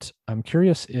that I'm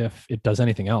curious if it does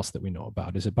anything else that we know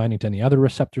about. Is it binding to any other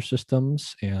receptor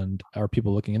systems? And are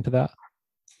people looking into that?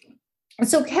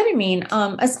 So ketamine,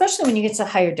 especially when you get to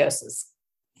higher doses,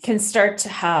 can start to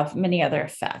have many other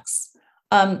effects.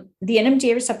 The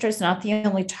NMDA receptor is not the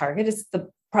only target. It's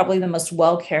probably the most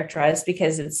well-characterized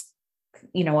because it's,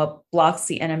 it blocks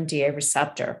the NMDA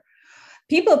receptor.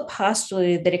 People have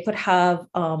postulated that it could have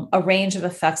a range of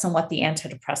effects on what the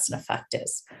antidepressant effect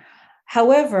is.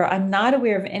 However, I'm not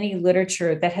aware of any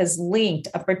literature that has linked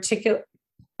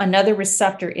another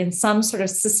receptor in some sort of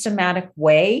systematic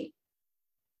way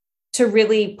to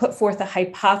really put forth a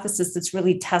hypothesis that's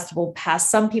really testable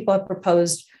past. Some people have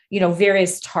proposed,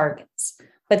 various targets,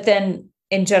 but then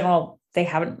in general, they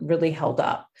haven't really held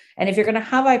up. And if you're going to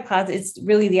have a hypothesis, it's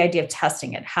really the idea of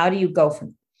testing it. How do you go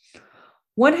from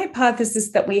one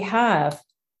hypothesis that we have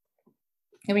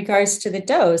in regards to the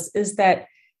dose is that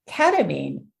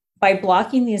ketamine, by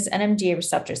blocking these NMDA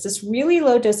receptors, this really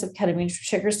low dose of ketamine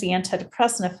triggers the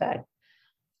antidepressant effect.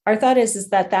 Our thought is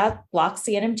that blocks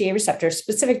the NMDA receptors,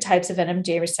 specific types of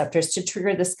NMDA receptors to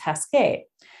trigger this cascade.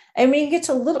 And when you get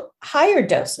to a little higher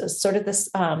doses, sort of this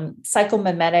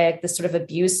psychomimetic, this sort of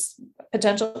abuse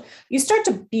potential, you start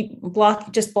to be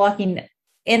blocking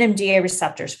NMDA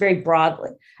receptors very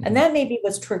broadly. And that may be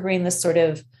what's triggering this sort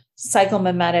of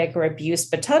psychomimetic or abuse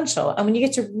potential. And when you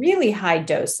get to really high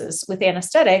doses with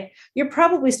anesthetic, you're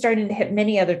probably starting to hit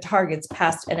many other targets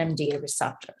past NMDA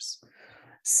receptors.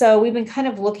 So we've been kind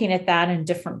of looking at that in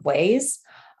different ways.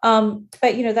 But,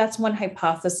 that's one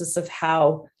hypothesis of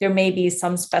how there may be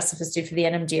some specificity for the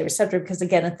NMDA receptor, because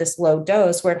again, at this low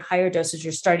dose, where at higher doses,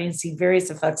 you're starting to see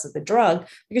various effects of the drug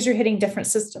because you're hitting different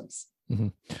systems. Mm-hmm.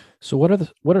 So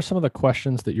what are some of the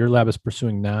questions that your lab is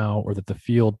pursuing now, or that the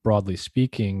field, broadly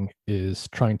speaking, is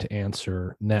trying to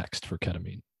answer next for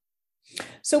ketamine?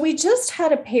 So we just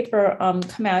had a paper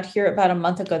come out here about a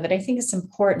month ago that I think is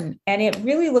important, and it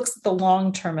really looks at the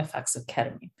long-term effects of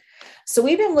ketamine. So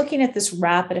we've been looking at this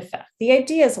rapid effect. The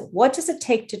idea is, what does it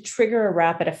take to trigger a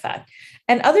rapid effect?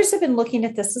 And others have been looking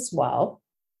at this as well.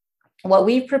 What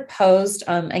we proposed,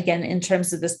 again, in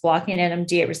terms of this blocking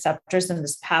NMDA receptors and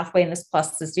this pathway and this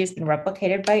plasticity has been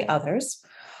replicated by others.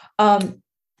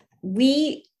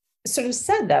 We sort of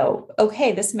said, though,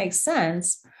 okay, this makes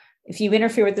sense. If you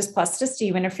interfere with this plasticity,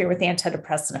 you interfere with the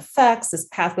antidepressant effects. This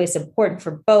pathway is important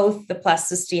for both the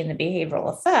plasticity and the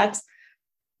behavioral effects.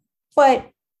 But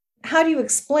how do you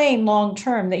explain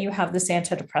long-term that you have this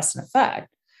antidepressant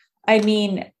effect? I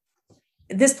mean,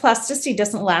 this plasticity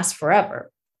doesn't last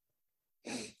forever.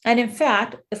 And in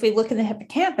fact, if we look in the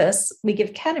hippocampus, we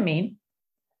give ketamine,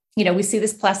 we see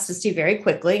this plasticity very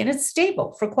quickly and it's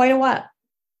stable for quite a while.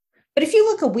 But if you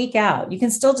look a week out, you can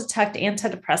still detect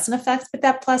antidepressant effects, but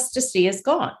that plasticity is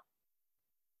gone.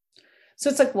 So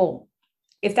it's like, well,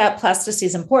 if that plasticity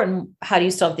is important, how do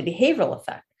you still have the behavioral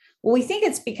effect? Well, we think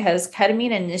it's because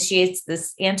ketamine initiates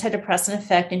this antidepressant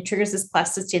effect and triggers this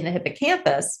plasticity in the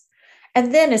hippocampus.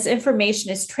 And then as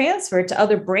information is transferred to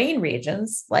other brain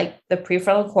regions, like the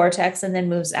prefrontal cortex, and then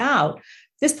moves out,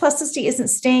 this plasticity isn't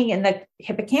staying in the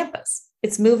hippocampus.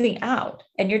 It's moving out,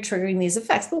 and you're triggering these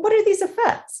effects. But what are these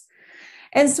effects?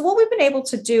 And so what we've been able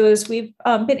to do is we've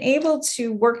been able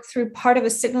to work through part of a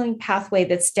signaling pathway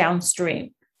that's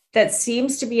downstream that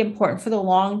seems to be important for the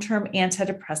long-term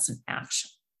antidepressant action.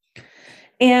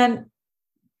 And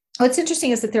what's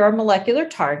interesting is that there are molecular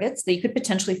targets that you could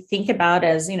potentially think about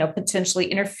as, potentially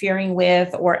interfering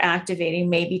with or activating,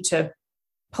 maybe to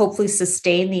hopefully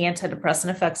sustain the antidepressant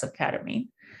effects of ketamine.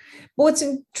 But what's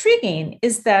intriguing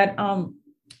is that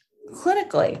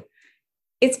clinically,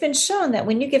 it's been shown that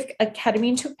when you give a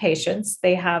ketamine to patients,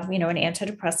 they have, an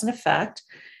antidepressant effect.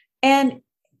 And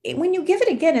when you give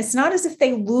it again, it's not as if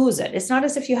they lose it. It's not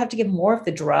as if you have to give more of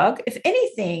the drug. If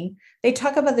anything, they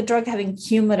talk about the drug having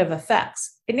cumulative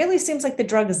effects. It nearly seems like the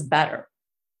drug is better.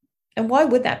 And why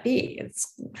would that be?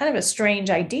 It's kind of a strange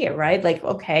idea, right? Like,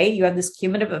 okay, you have this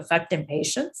cumulative effect in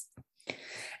patients.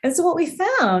 And so what we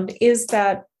found is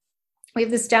that we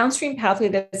have this downstream pathway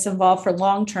that's involved for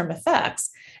long-term effects.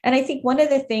 And I think one of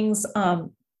the things,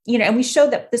 and we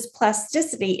showed that this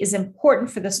plasticity is important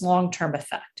for this long-term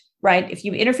effect, right? If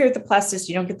you interfere with the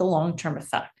plasticity, you don't get the long-term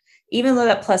effect. Even though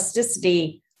that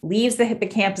plasticity leaves the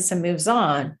hippocampus and moves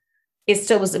on, it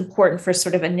still was important for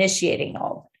sort of initiating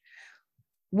all of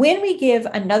it. When we give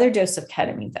another dose of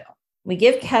ketamine, though, we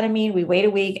give ketamine, we wait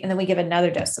a week, and then we give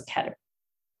another dose of ketamine.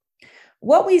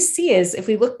 What we see is, if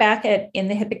we look back in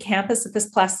the hippocampus at this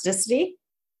plasticity,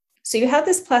 so you have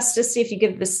this plasticity if you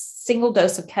give this single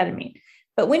dose of ketamine,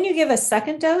 but when you give a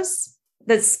second dose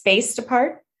that's spaced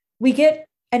apart, we get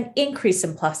an increase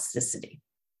in plasticity,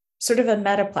 sort of a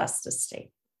metaplasticity,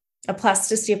 a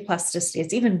plasticity of plasticity.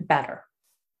 It's even better.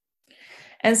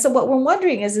 And so what we're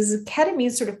wondering is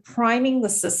ketamine sort of priming the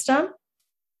system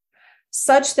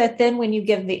such that then when you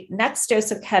give the next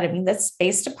dose of ketamine that's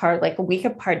spaced apart, like a week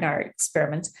apart in our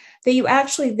experiments, that you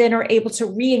actually then are able to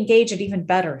re-engage it even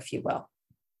better, if you will.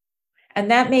 And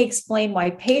that may explain why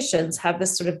patients have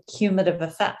this sort of cumulative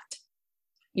effect.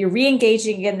 You're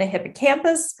re-engaging in the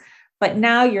hippocampus, but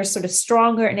now you're sort of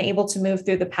stronger and able to move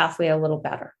through the pathway a little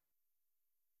better.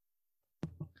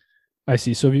 I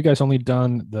see. So have you guys only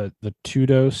done the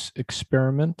 2-dose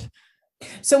experiment?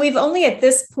 So we've only at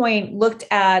this point looked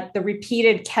at the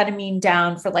repeated ketamine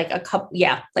down for like a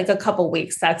couple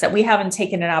weeks. That's it. We haven't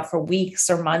taken it out for weeks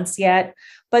or months yet.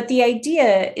 But the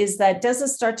idea is that does it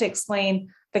start to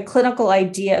explain the clinical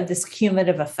idea of this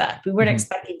cumulative effect? We weren't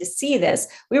expecting to see this.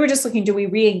 We were just looking, do we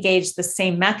re-engage the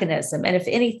same mechanism? And if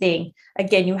anything,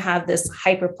 again, you have this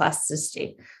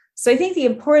hyperplasticity. So I think the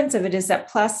importance of it is that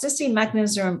plasticity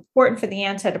mechanisms are important for the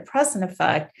antidepressant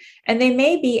effect, and they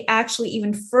may be actually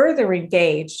even further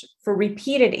engaged for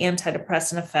repeated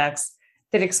antidepressant effects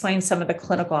that explain some of the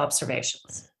clinical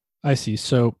observations. I see.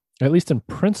 So at least in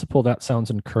principle, that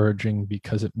sounds encouraging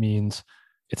because it means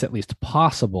it's at least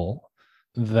possible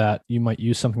that you might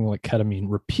use something like ketamine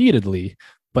repeatedly,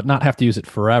 but not have to use it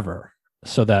forever,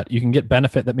 so that you can get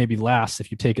benefit that maybe lasts if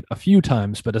you take it a few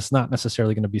times, but it's not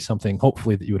necessarily going to be something,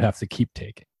 hopefully, that you would have to keep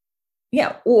taking.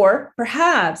 Yeah. Or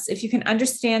perhaps if you can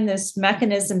understand this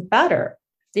mechanism better,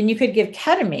 then you could give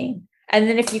ketamine. And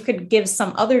then if you could give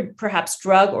some other perhaps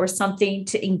drug or something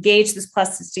to engage this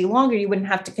plasticity longer, you wouldn't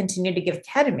have to continue to give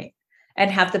ketamine and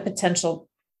have the potential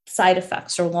side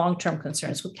effects or long-term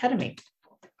concerns with ketamine.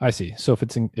 I see. So if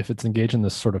it's engaged in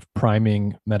this sort of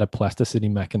priming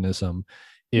metaplasticity mechanism,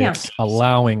 it's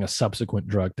allowing a subsequent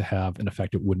drug to have an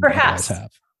effect it wouldn't otherwise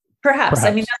have. Perhaps.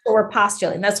 I mean, that's what we're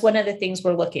postulating. That's one of the things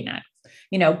we're looking at.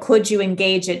 Could you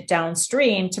engage it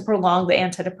downstream to prolong the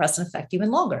antidepressant effect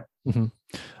even longer? Mm-hmm.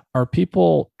 Are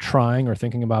people trying or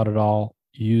thinking about it all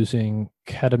using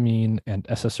ketamine and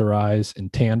SSRIs in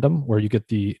tandem, where you get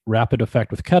the rapid effect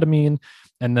with ketamine,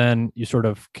 and then you sort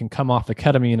of can come off the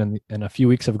ketamine and a few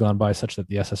weeks have gone by such that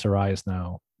the SSRI is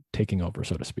now taking over,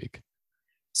 so to speak?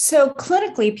 So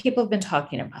clinically, people have been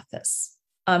talking about this.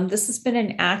 This has been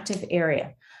an active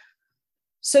area.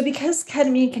 So because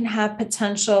ketamine can have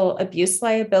potential abuse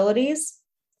liabilities,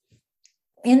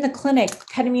 in the clinic,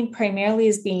 ketamine primarily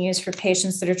is being used for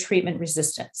patients that are treatment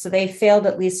resistant. So they failed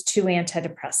at least 2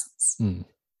 antidepressants.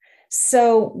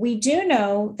 So we do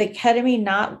know that ketamine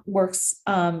not works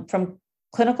from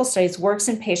clinical studies, works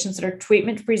in patients that are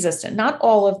treatment resistant. Not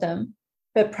all of them,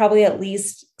 but probably at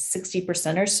least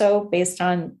 60% or so based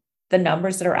on the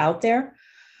numbers that are out there.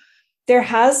 There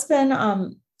has been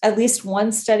at least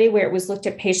one study where it was looked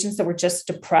at patients that were just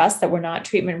depressed, that were not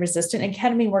treatment resistant, and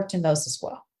ketamine worked in those as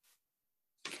well.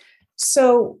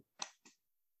 So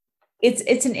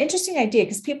it's an interesting idea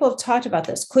because people have talked about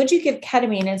this. Could you give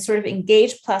ketamine and sort of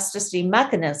engage plasticity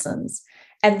mechanisms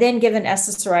and then give an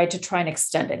SSRI to try and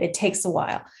extend it? It takes a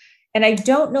while. And I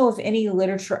don't know of any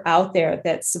literature out there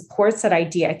that supports that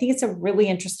idea. I think it's a really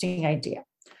interesting idea.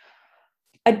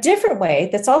 A different way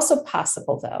that's also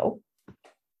possible, though,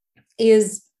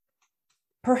 is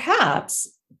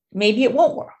perhaps maybe it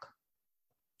won't work.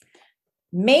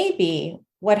 Maybe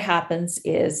what happens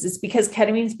is because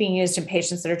ketamine is being used in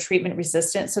patients that are treatment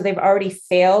resistant, so they've already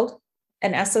failed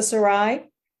an SSRI.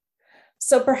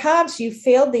 So perhaps you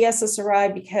failed the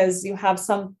SSRI because you have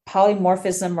some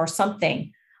polymorphism or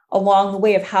something along the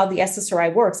way of how the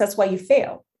SSRI works. That's why you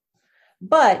fail.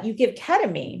 But you give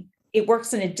ketamine, it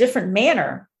works in a different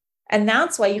manner. And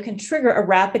that's why you can trigger a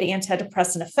rapid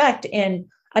antidepressant effect in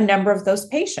a number of those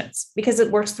patients because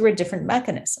it works through a different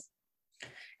mechanism.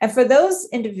 And for those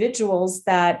individuals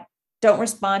that don't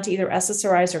respond to either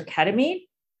SSRIs or ketamine,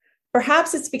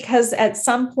 perhaps it's because at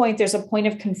some point there's a point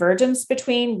of convergence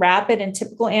between rapid and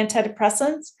typical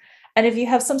antidepressants. And if you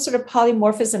have some sort of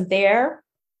polymorphism there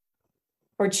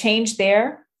or change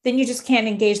there, then you just can't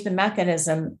engage the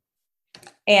mechanism.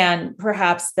 And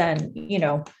perhaps then,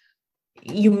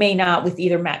 you may not with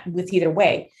either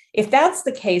way. If that's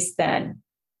the case, then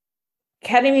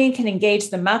ketamine can engage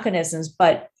the mechanisms,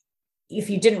 but if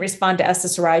you didn't respond to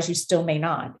SSRIs, you still may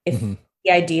not. If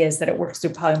the idea is that it works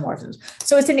through polymorphisms.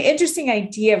 So it's an interesting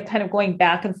idea of kind of going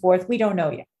back and forth. We don't know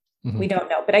yet. We don't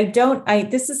know, but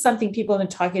this is something people have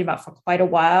been talking about for quite a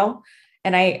while.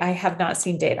 And I have not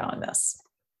seen data on this.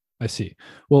 I see.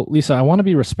 Well, Lisa, I want to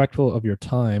be respectful of your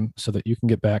time so that you can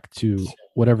get back to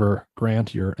whatever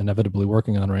grant you're inevitably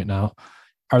working on right now.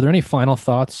 Are there any final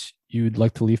thoughts you'd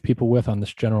like to leave people with on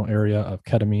this general area of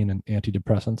ketamine and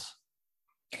antidepressants?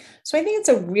 So I think it's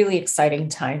a really exciting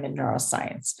time in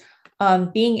neuroscience,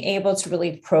 being able to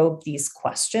really probe these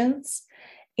questions.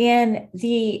 And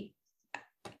the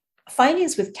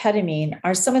findings with ketamine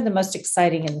are some of the most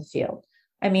exciting in the field.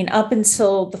 I mean, up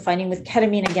until the finding with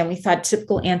ketamine, again, we thought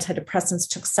typical antidepressants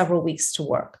took several weeks to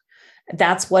work.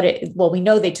 We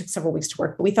know they took several weeks to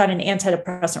work, but we thought an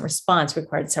antidepressant response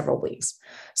required several weeks.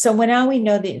 So now we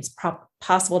know that it's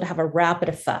possible to have a rapid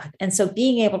effect. And so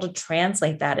being able to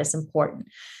translate that is important.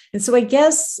 And so I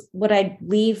guess what I'd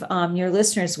leave your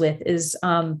listeners with is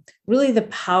really the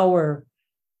power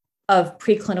of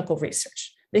preclinical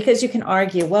research, because you can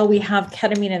argue, well, we have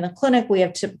ketamine in the clinic, we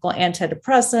have typical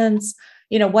antidepressants,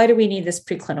 why do we need this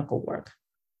preclinical work?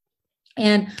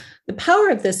 And the power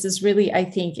of this is really, I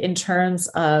think, in terms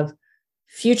of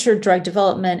future drug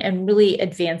development and really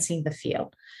advancing the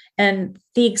field. And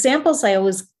the examples I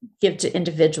always give to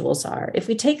individuals are, if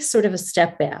we take sort of a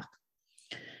step back,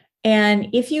 and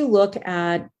if you look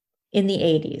at in the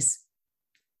 80s,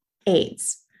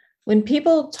 AIDS, when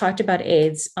people talked about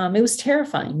AIDS, it was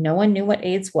terrifying. No one knew what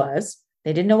AIDS was.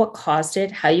 They didn't know what caused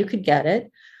it, how you could get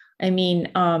it. I mean,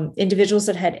 individuals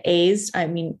that had AIDS,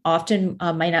 often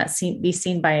might not be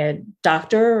seen by a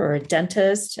doctor or a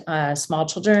dentist. Small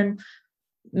children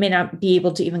may not be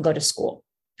able to even go to school.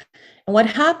 And what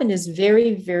happened is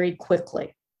very, very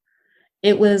quickly,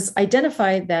 it was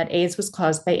identified that AIDS was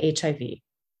caused by HIV.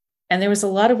 And there was a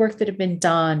lot of work that had been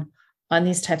done on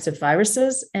these types of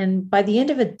viruses. And by the end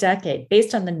of a decade,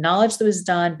 based on the knowledge that was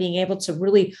done, being able to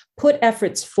really put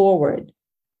efforts forward,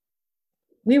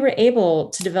 we were able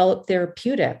to develop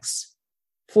therapeutics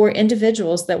for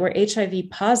individuals that were HIV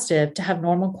positive to have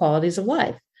normal qualities of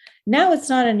life. Now it's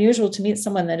not unusual to meet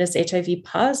someone that is HIV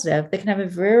positive that can have a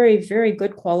very, very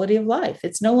good quality of life.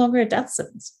 It's no longer a death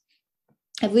sentence.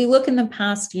 If we look in the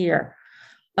past year,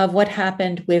 of what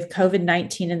happened with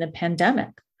COVID-19 and the pandemic.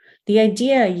 The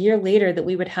idea a year later that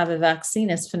we would have a vaccine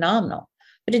is phenomenal,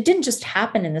 but it didn't just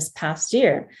happen in this past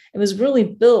year. It was really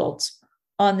built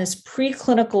on this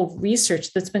preclinical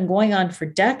research that's been going on for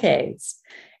decades.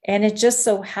 And it just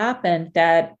so happened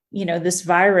that, this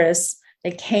virus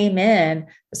that came in,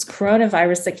 this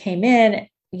coronavirus that came in,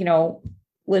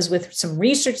 was with some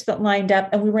research that lined up,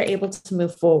 and we were able to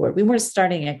move forward. We weren't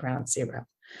starting at ground zero.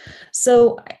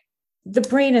 So the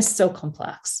brain is so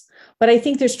complex, but I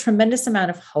think there's tremendous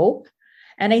amount of hope.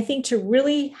 And I think to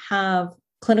really have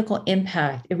clinical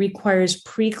impact, it requires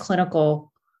preclinical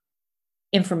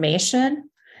information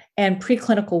and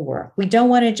preclinical work. We don't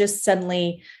want to just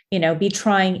suddenly, be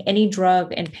trying any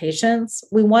drug in patients.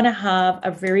 We want to have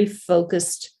a very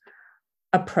focused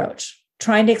approach,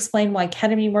 trying to explain why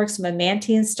ketamine works.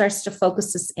 Memantine starts to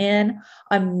focus us in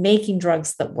on making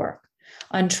drugs that work,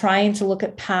 on trying to look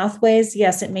at pathways.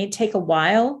 Yes, it may take a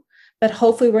while, but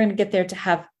hopefully we're going to get there to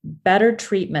have better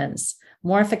treatments,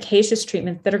 more efficacious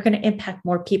treatments that are going to impact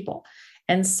more people.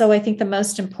 And so I think the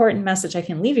most important message I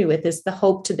can leave you with is the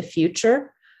hope to the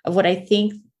future of what I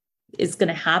think is going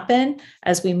to happen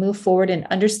as we move forward in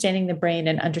understanding the brain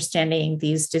and understanding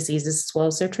these diseases as well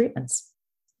as their treatments.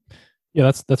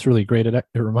 Yeah, that's really great. It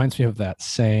reminds me of that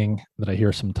saying that I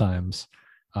hear sometimes.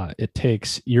 It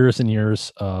takes years and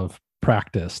years of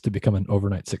practice to become an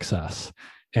overnight success.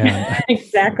 And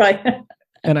exactly.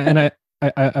 and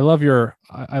I love your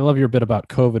bit about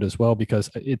COVID as well, because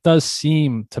it does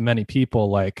seem to many people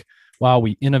like, wow,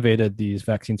 we innovated these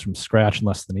vaccines from scratch in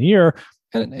less than a year.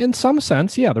 And in some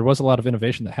sense, yeah, there was a lot of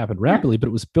innovation that happened rapidly, but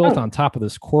it was built on top of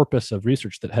this corpus of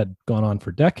research that had gone on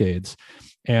for decades.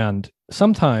 And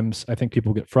sometimes I think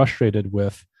people get frustrated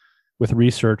with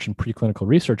research and preclinical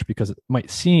research because it might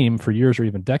seem for years or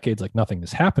even decades like nothing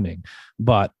is happening.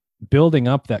 But building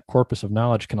up that corpus of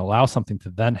knowledge can allow something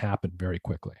to then happen very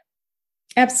quickly.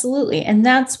 Absolutely. And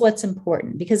that's what's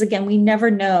important, because again, we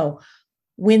never know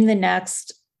when the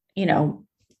next,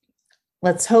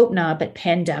 let's hope not, but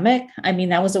pandemic. I mean,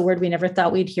 that was a word we never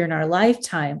thought we'd hear in our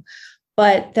lifetime,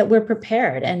 but that we're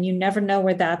prepared, and you never know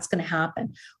where that's going to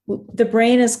happen. The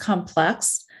brain is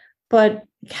complex, but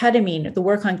ketamine, the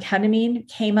work on ketamine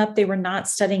came up. They were not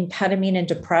studying ketamine and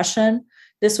depression.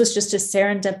 This was just a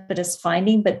serendipitous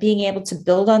finding, but being able to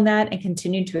build on that and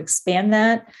continue to expand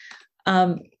that,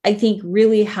 I think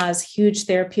really has huge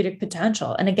therapeutic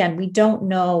potential. And again, we don't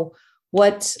know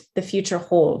what the future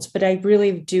holds, but I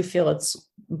really do feel it's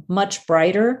much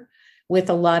brighter with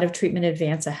a lot of treatment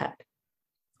advance ahead.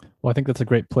 Well, I think that's a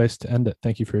great place to end it.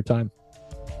 Thank you for your time.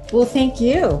 Well, thank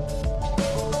you.